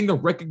finally getting the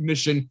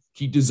recognition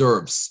he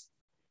deserves.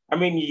 I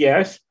mean,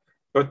 yes,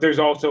 but there's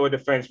also a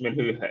defenseman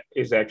who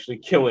is actually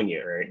killing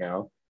it right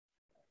now.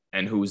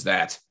 And who's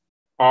that?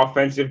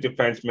 Offensive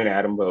defenseman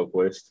Adam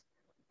Boqvist.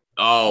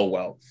 Oh,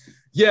 well.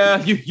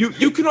 Yeah,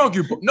 you can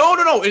argue.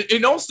 No.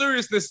 In all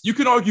seriousness, you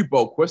can argue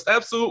Boqvist.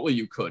 Absolutely,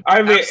 you could.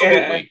 I mean,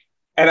 absolutely.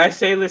 And I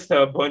say this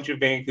to a bunch of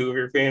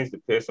Vancouver fans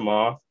to piss them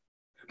off.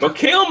 But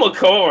Cale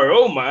Makar,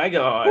 oh my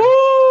God.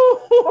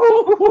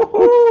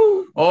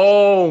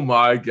 Oh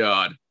my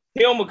God.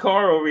 Cale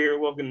Makar over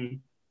here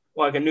looking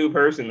like a new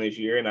person this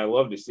year, and I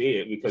love to see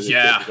it because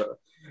definitely.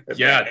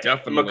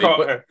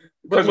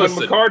 Because when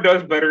Makar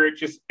does better,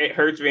 it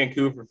hurts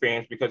Vancouver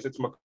fans because it's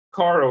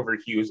Makar over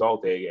Hughes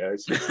all day,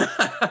 guys.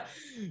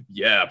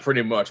 Yeah,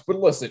 pretty much. But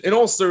listen, in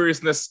all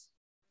seriousness,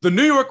 the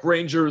New York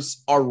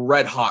Rangers are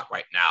red hot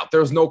right now.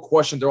 There's no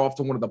question they're off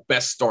to one of the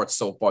best starts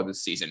so far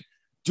this season.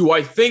 Do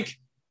I think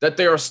that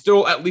they are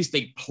still at least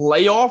a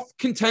playoff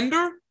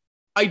contender?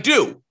 I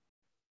do.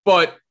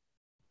 But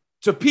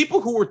to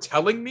people who were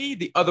telling me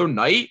the other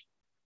night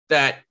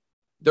that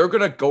they're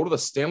going to go to the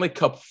Stanley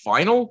Cup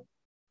final,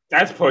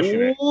 that's pushing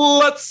it.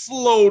 Let's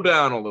slow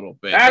down a little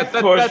bit. That's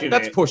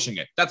pushing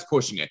it. That's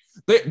pushing it.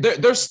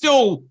 They're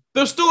still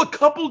a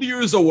couple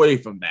years away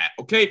from that,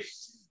 okay?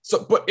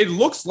 So, but it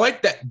looks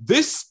like that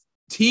this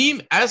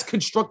team, as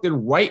constructed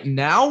right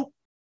now,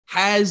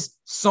 has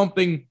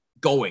something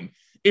going.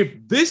 If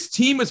this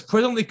team is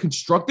presently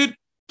constructed,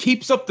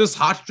 keeps up this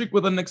hot streak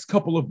within the next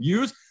couple of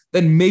years,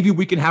 then maybe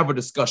we can have a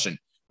discussion.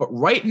 But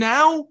right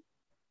now,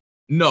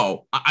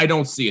 no, I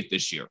don't see it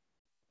this year.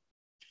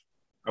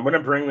 I'm going to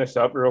bring this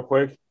up real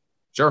quick.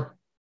 Sure.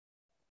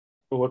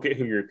 Look at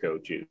who your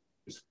coach is.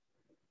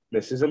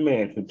 This is a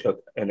man who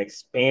took an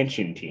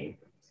expansion team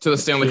To the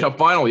Stanley Cup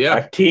final,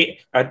 yeah.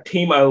 A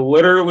team of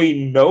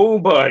literally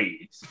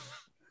nobodies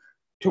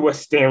to a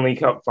Stanley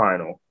Cup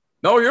final.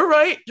 No, you're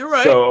right. You're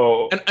right.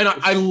 So, and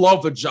I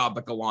love the job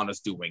that Gallant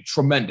is doing.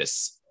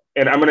 Tremendous.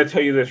 And I'm going to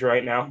tell you this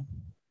right now.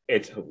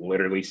 It's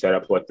literally set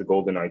up like the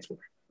Golden Knights were.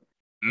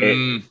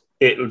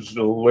 It was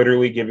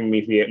literally giving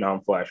me Vietnam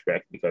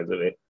flashback because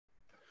of it.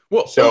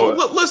 Well, so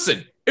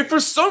listen, if for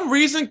some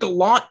reason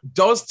Gallant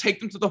does take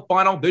them to the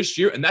final this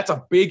year, and that's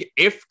a big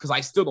if because I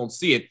still don't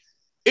see it.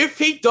 If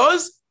he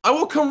does, I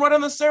will come right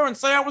on this air and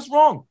say I was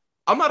wrong.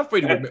 I'm not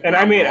afraid to admit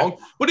I'm wrong.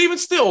 But even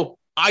still,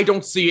 I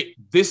don't see it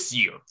this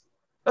year.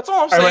 That's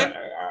all I'm saying.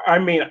 I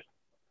mean,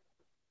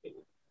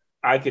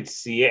 I could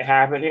see it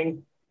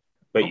happening,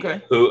 but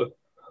okay.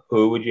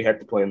 Who would you have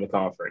to play in the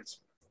conference?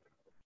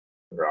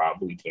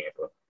 Probably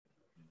Tampa.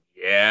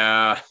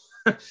 Yeah.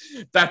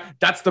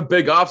 That's the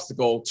big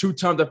obstacle.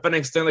 2-time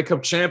defending Stanley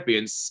Cup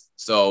champions.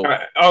 So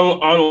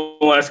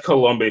unless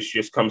Columbus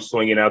just comes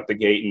swinging out the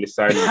gate and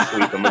decides to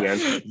sweep them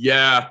again.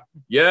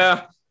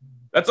 Yeah,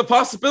 that's a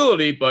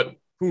possibility, but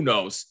who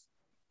knows?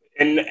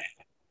 And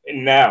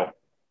now,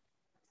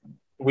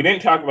 we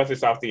didn't talk about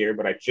this off the air,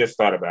 but I just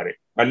thought about it.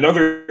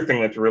 Another thing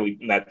that's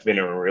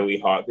been really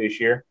hot this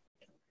year: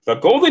 the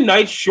Golden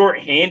Knights'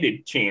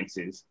 shorthanded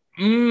chances.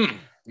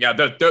 Yeah,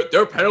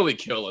 their penalty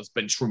kill has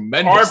been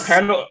tremendous.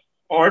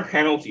 Our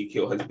penalty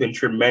kill has been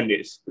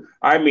tremendous.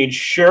 I mean,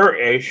 sure,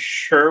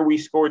 we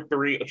scored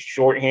a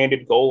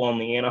shorthanded goal on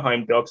the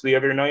Anaheim Ducks the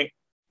other night.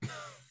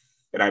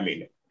 And I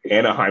mean,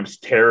 Anaheim's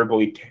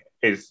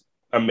is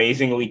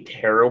amazingly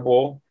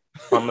terrible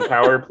on the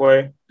power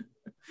play.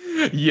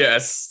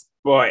 Yes.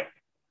 But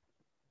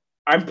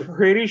I'm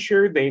pretty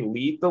sure they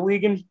lead the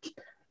league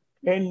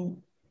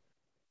in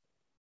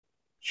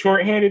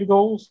shorthanded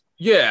goals.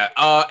 Yeah,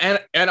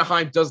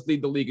 Anaheim does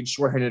lead the league in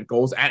shorthanded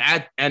goals,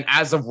 and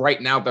as of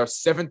right now, they're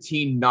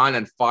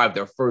 17-9-5.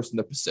 They're first in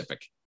the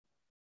Pacific.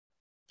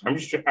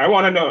 I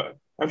want to know.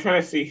 I'm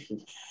trying to see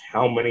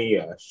how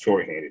many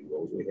shorthanded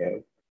goals we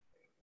have.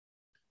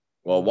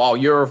 Well, while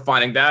you're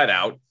finding that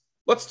out,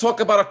 let's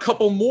talk about a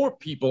couple more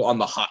people on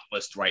the hot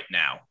list right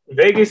now.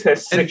 Vegas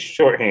has 6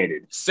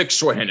 shorthanded. 6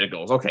 shorthanded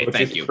goals. Okay,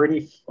 thank you.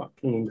 Pretty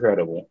fucking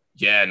incredible.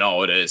 Yeah,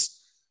 no, it is.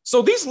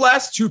 So these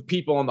last 2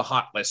 people on the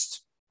hot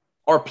list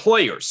are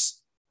players.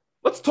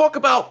 Let's talk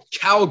about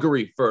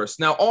Calgary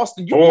first. Now,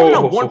 Austin, you pointed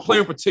out one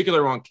player in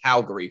particular on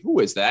Calgary. Who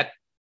is that?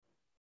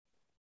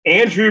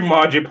 Andrew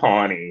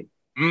Mangiapane.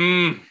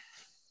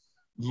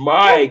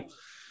 My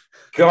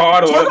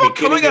God. Talk about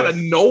coming out of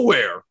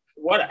nowhere.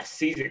 What a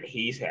season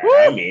he's had.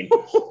 I mean,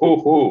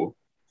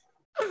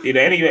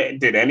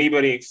 did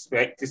anybody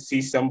expect to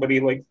see somebody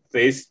like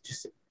this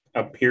just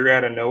appear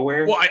out of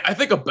nowhere? Well, I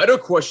think a better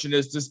question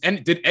is,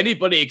 did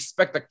anybody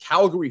expect the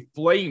Calgary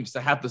Flames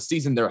to have the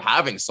season they're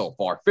having so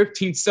far?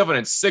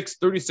 15-7-6,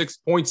 36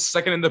 points,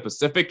 second in the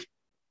Pacific.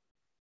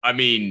 I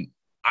mean,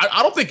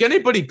 I don't think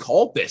anybody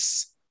called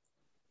this.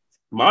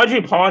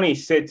 Mangiapane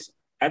sits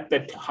at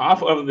the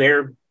top of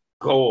their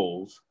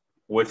goals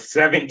with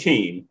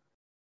 17.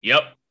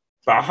 Yep.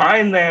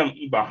 Behind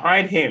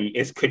him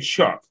is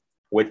Tkachuk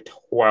with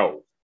 12.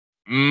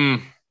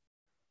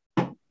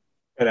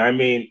 And I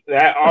mean,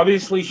 that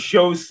obviously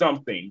shows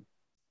something.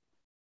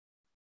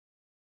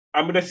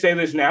 I'm going to say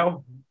this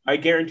now. I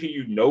guarantee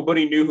you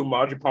nobody knew who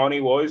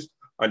Mangiapane was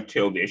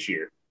until this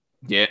year.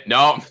 Yeah,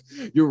 no,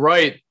 you're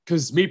right.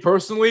 Because me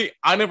personally,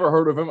 I never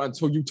heard of him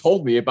until you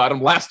told me about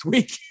him last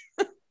week.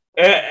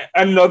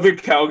 Another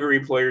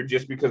Calgary player,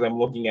 just because I'm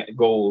looking at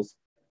goals,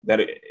 that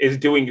is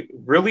doing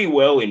really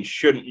well and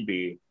shouldn't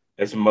be,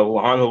 is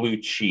Milan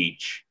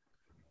Lucic.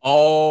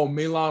 Oh,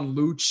 Milan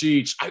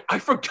Lucic. I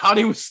forgot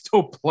he was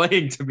still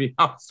playing, to be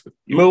honest with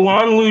you.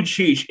 Milan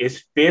Lucic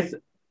is 5th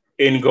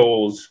in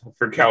goals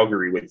for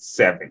Calgary with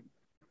 7.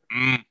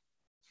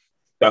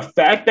 The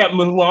fact that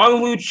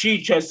Milan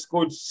Lucic has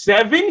scored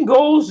 7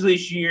 goals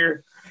this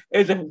year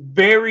is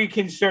very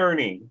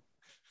concerning.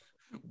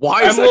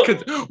 Why is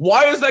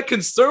that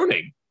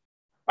concerning?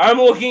 I'm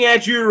looking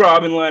at you,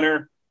 Robin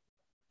Leonard.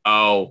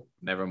 Oh,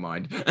 never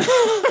mind.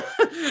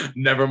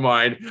 Never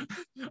mind.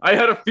 I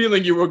had a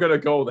feeling you were going to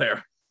go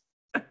there.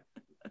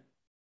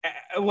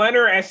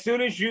 Leonard, as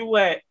soon as you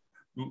let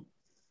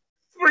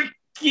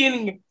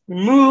freaking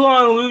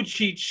Milan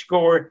Lucic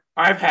score,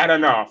 I've had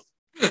enough.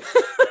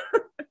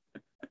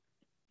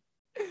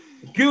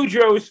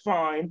 Goudreau's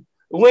fine.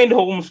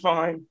 Lindholm's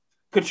fine.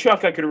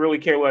 Tkachuk I could really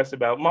care less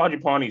about.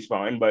 Mangiapane's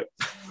fine. But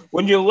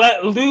when you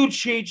let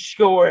Lucic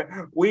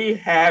score, we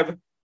have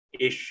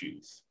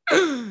issues.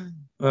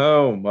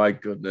 Oh, my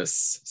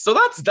goodness. So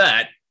that's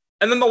that.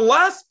 And then the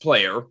last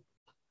player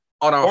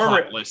on our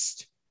hot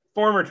list.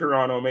 Former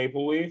Toronto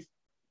Maple Leaf.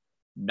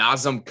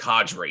 Nazem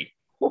Kadri.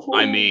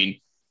 I mean,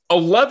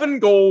 11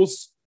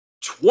 goals,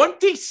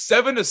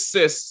 27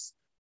 assists,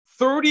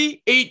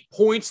 38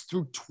 points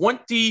through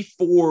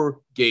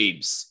 24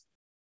 games.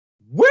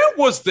 Where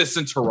was this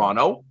in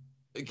Toronto?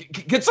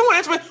 Can someone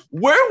answer me?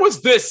 Where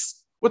was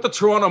this with the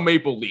Toronto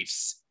Maple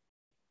Leafs.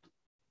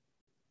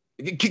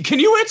 Can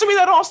you answer me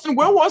that, Austin?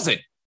 Where was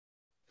it?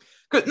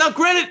 Now,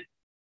 granted,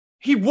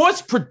 he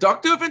was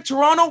productive in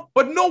Toronto,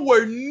 but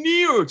nowhere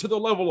near to the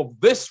level of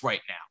this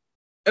right now.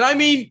 And I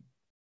mean,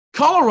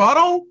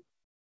 Colorado,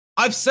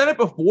 I've said it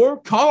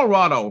before.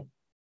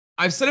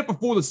 I've said it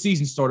before the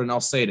season started, and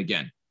I'll say it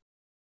again.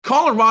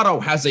 Colorado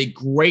has a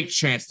great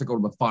chance to go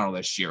to the final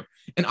this year.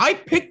 And I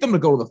picked them to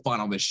go to the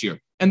final this year.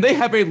 And they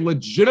have a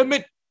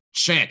legitimate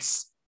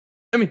chance.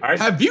 I mean,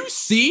 have you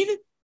seen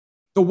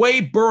the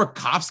way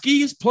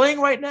Burakovsky is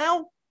playing right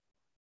now?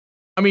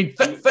 I mean,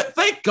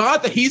 thank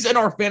God that he's in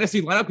our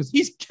fantasy lineup because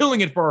he's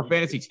killing it for our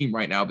fantasy team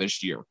right now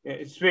this year.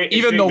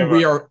 Even though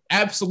we are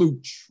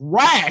absolute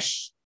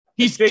trash,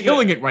 he's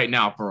killing it right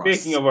now for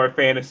us. Speaking of our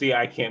fantasy,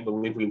 I can't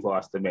believe we've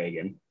lost to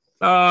Megan.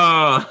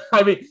 I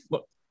mean,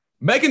 look,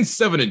 Megan's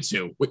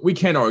 7-2. We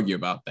can't argue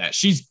about that.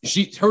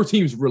 Her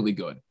team's really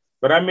good.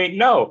 But I mean,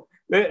 no.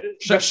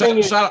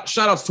 Shout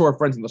outs to our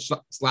friends in the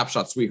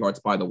Slapshot Sweethearts,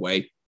 by the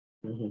way.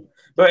 Mm-hmm.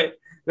 But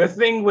the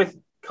thing with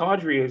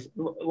Kadri is,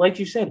 like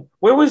you said,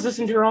 where was this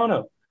in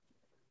Toronto?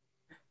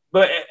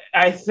 But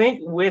I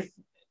think with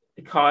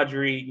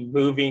Kadri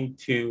moving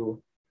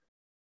to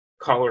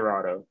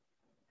Colorado,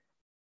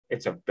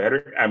 it's a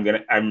better. I'm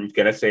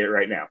gonna say it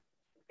right now.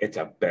 It's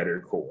a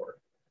better core.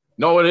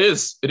 No, it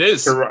is. It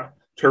is.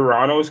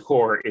 Toronto's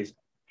core is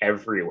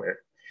everywhere,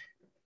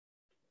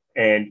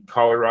 and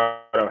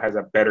Colorado has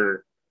a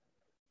better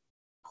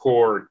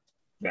core.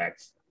 They're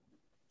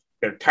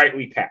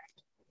tightly packed.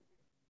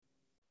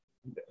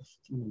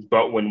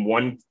 But when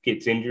one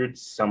gets injured,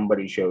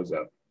 somebody shows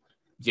up.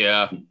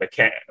 Yeah.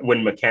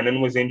 When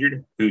McKinnon was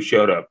injured, who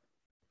showed up?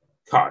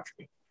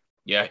 Kadri.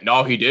 Yeah.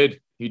 No, he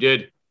did. He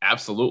did.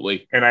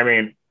 Absolutely. And I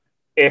mean,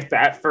 if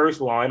that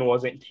first line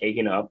wasn't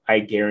taken up, I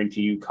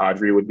guarantee you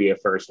Kadri would be a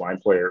first line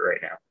player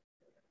right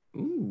now.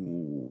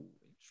 Ooh,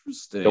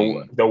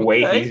 interesting.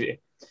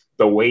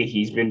 The way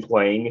he's been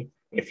playing,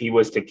 if he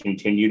was to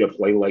continue to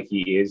play like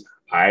he is,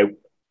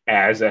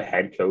 as a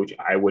head coach,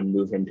 I would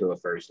move him to the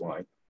first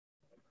line.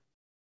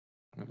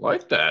 I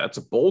like that. It's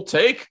a bold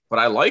take, but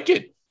I like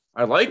it.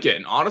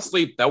 And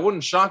honestly, that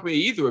wouldn't shock me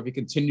either if he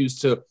continues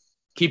to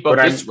keep up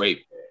this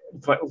rate.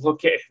 But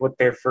look at what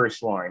their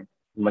first line: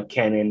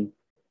 McKinnon,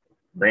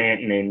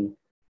 Rantanen,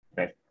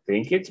 I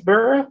think it's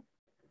Burra.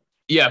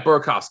 Yeah,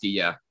 Burakovsky.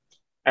 Yeah,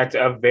 that's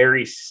a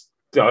very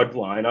stud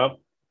lineup.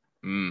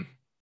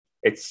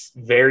 It's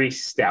very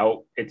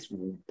stout. It's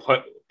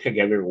put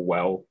together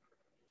well.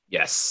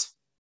 Yes,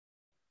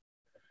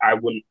 I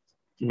wouldn't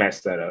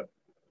mess that up.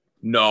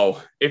 No,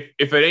 if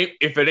it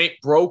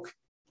ain't broke,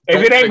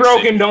 if it ain't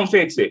broken, don't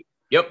fix it.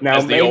 Yep. Now,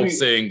 as the old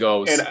saying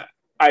goes. And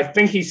I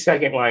think he's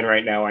second line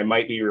right now. I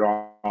might be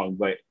wrong,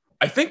 but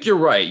I think you're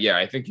right. Yeah,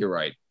 I think you're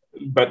right.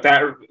 But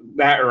that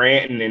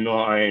Rantanen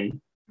line,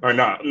 or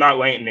not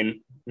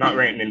Rantanen, but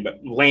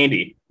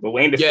Landy, the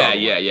Landis.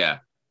 Yeah.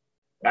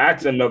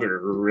 That's another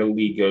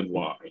really good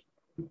line.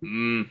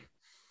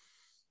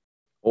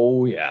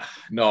 Oh yeah,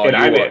 no,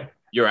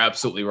 you're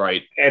absolutely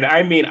right. And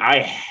I mean,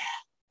 I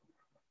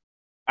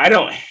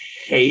don't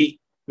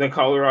hate the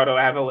Colorado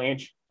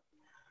Avalanche.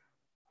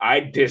 I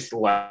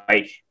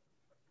dislike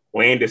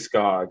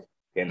Landeskog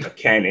and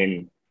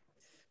McKinnon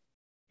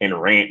and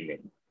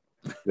Rantanen.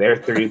 They're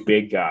three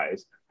big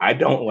guys. I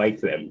don't like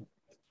them.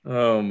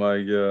 Oh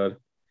my God.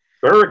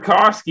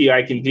 Burakovsky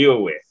I can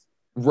deal with.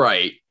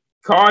 Right.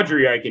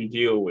 Kadri I can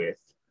deal with.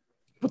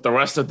 But the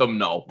rest of them,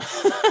 no.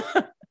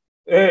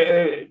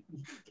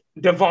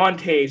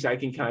 Devontae's I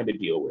can kind of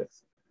deal with.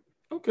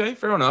 Okay,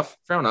 fair enough.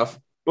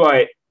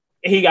 But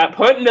he got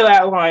put into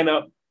that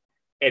lineup,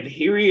 and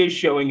here he is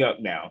showing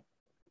up now.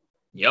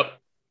 Yep,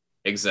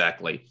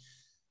 exactly.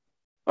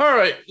 All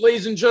right,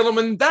 ladies and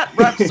gentlemen, that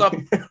wraps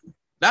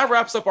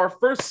up our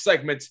first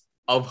segment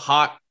of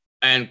Hot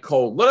and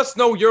Cold. Let us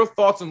know your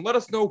thoughts and let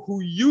us know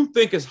who you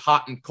think is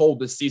hot and cold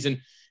this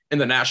season in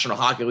the National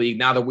Hockey League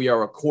now that we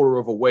are a quarter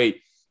of a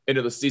way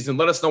into the season.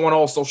 Let us know on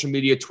all social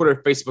media,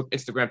 Twitter, Facebook,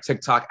 Instagram,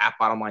 TikTok, at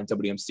Bottomline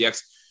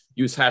WMCX.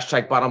 Use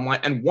hashtag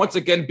Bottomline. And once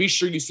again, be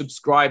sure you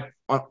subscribe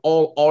on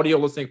all audio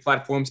listening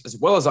platforms as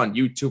well as on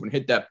YouTube and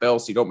hit that bell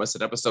so you don't miss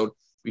an episode.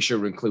 Be sure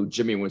to include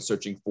Jimmy when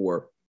searching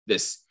for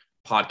this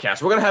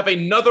podcast. We're going to have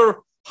another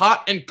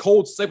hot and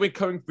cold segment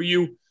coming for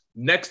you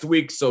next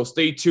week, so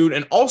stay tuned.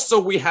 And also,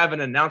 we have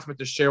an announcement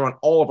to share on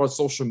all of our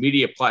social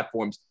media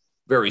platforms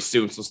very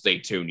soon, so stay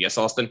tuned. Yes,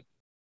 Austin?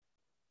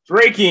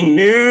 Breaking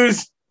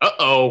news.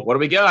 Uh-oh, what do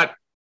we got?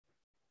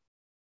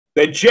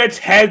 The Jets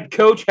head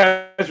coach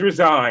has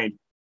resigned.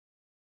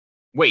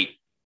 Wait,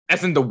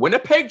 as in the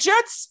Winnipeg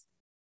Jets?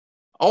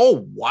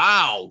 Oh,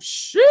 wow.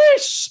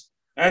 Sheesh.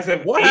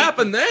 What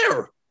happened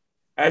there?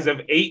 As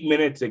of 8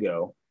 minutes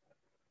ago.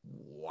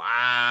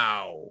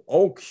 Wow.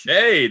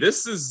 Okay,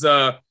 this is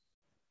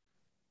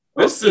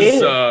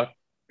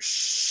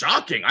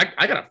shocking.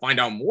 I gotta find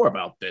out more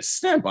about this.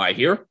 Stand by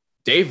here.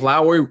 Dave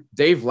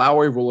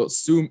Lowry will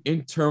assume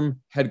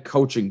interim head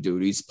coaching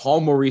duties.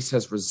 Paul Maurice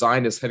has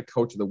resigned as head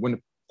coach of the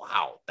Winnipeg.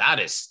 Wow, that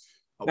is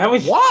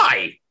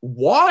Why?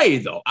 Why,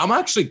 though? I'm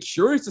actually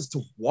curious as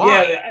to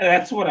why. Yeah,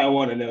 that's what I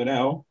want to know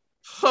now.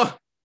 Huh.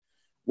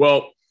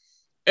 Well,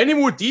 any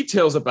more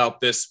details about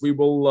this,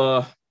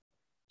 we'll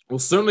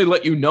certainly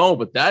let you know.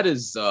 But that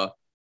is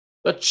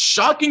that's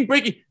shocking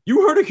breaking.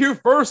 You heard it here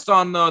first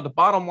on the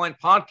Bottom Line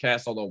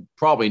podcast, although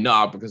probably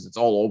not because it's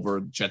all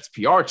over Jets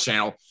PR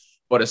channel.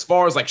 But as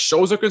far as like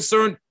shows are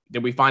concerned,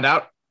 did we find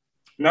out?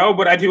 No,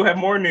 but I do have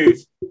more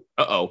news.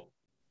 Uh-oh.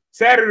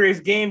 Saturday's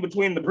game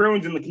between the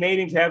Bruins and the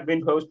Canadiens have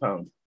been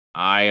postponed.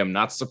 I am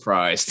not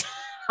surprised.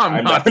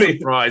 I'm not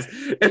surprised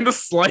in the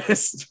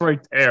slightest right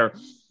there.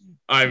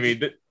 I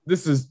mean,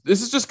 this is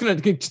just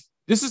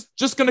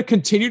gonna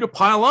continue to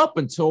pile up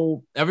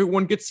until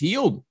everyone gets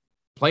healed.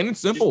 Plain and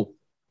simple.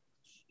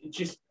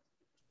 Just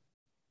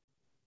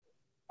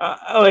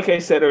like I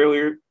said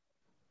earlier,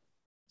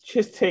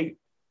 just take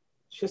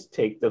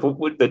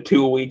the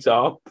 2 weeks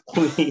off,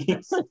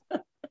 please.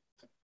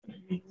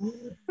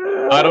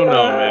 I don't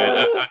know,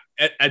 man.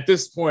 At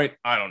this point,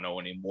 I don't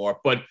know anymore.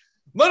 But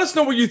let us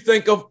know what you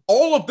think of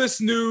all of this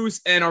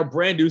news and our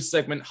brand new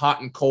segment, Hot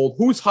and Cold.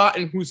 Who's hot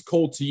and who's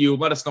cold to you?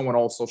 Let us know on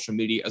all social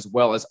media as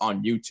well as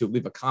on YouTube.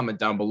 Leave a comment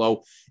down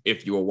below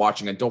if you are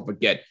watching. And don't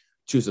forget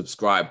to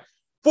subscribe.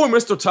 For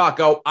Mr.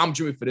 Taco, I'm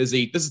Jimmy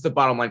Fedizzi. This is the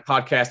Bottom Line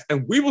Podcast,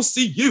 and we will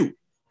see you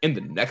in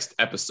the next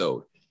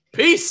episode.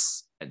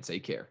 Peace and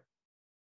take care.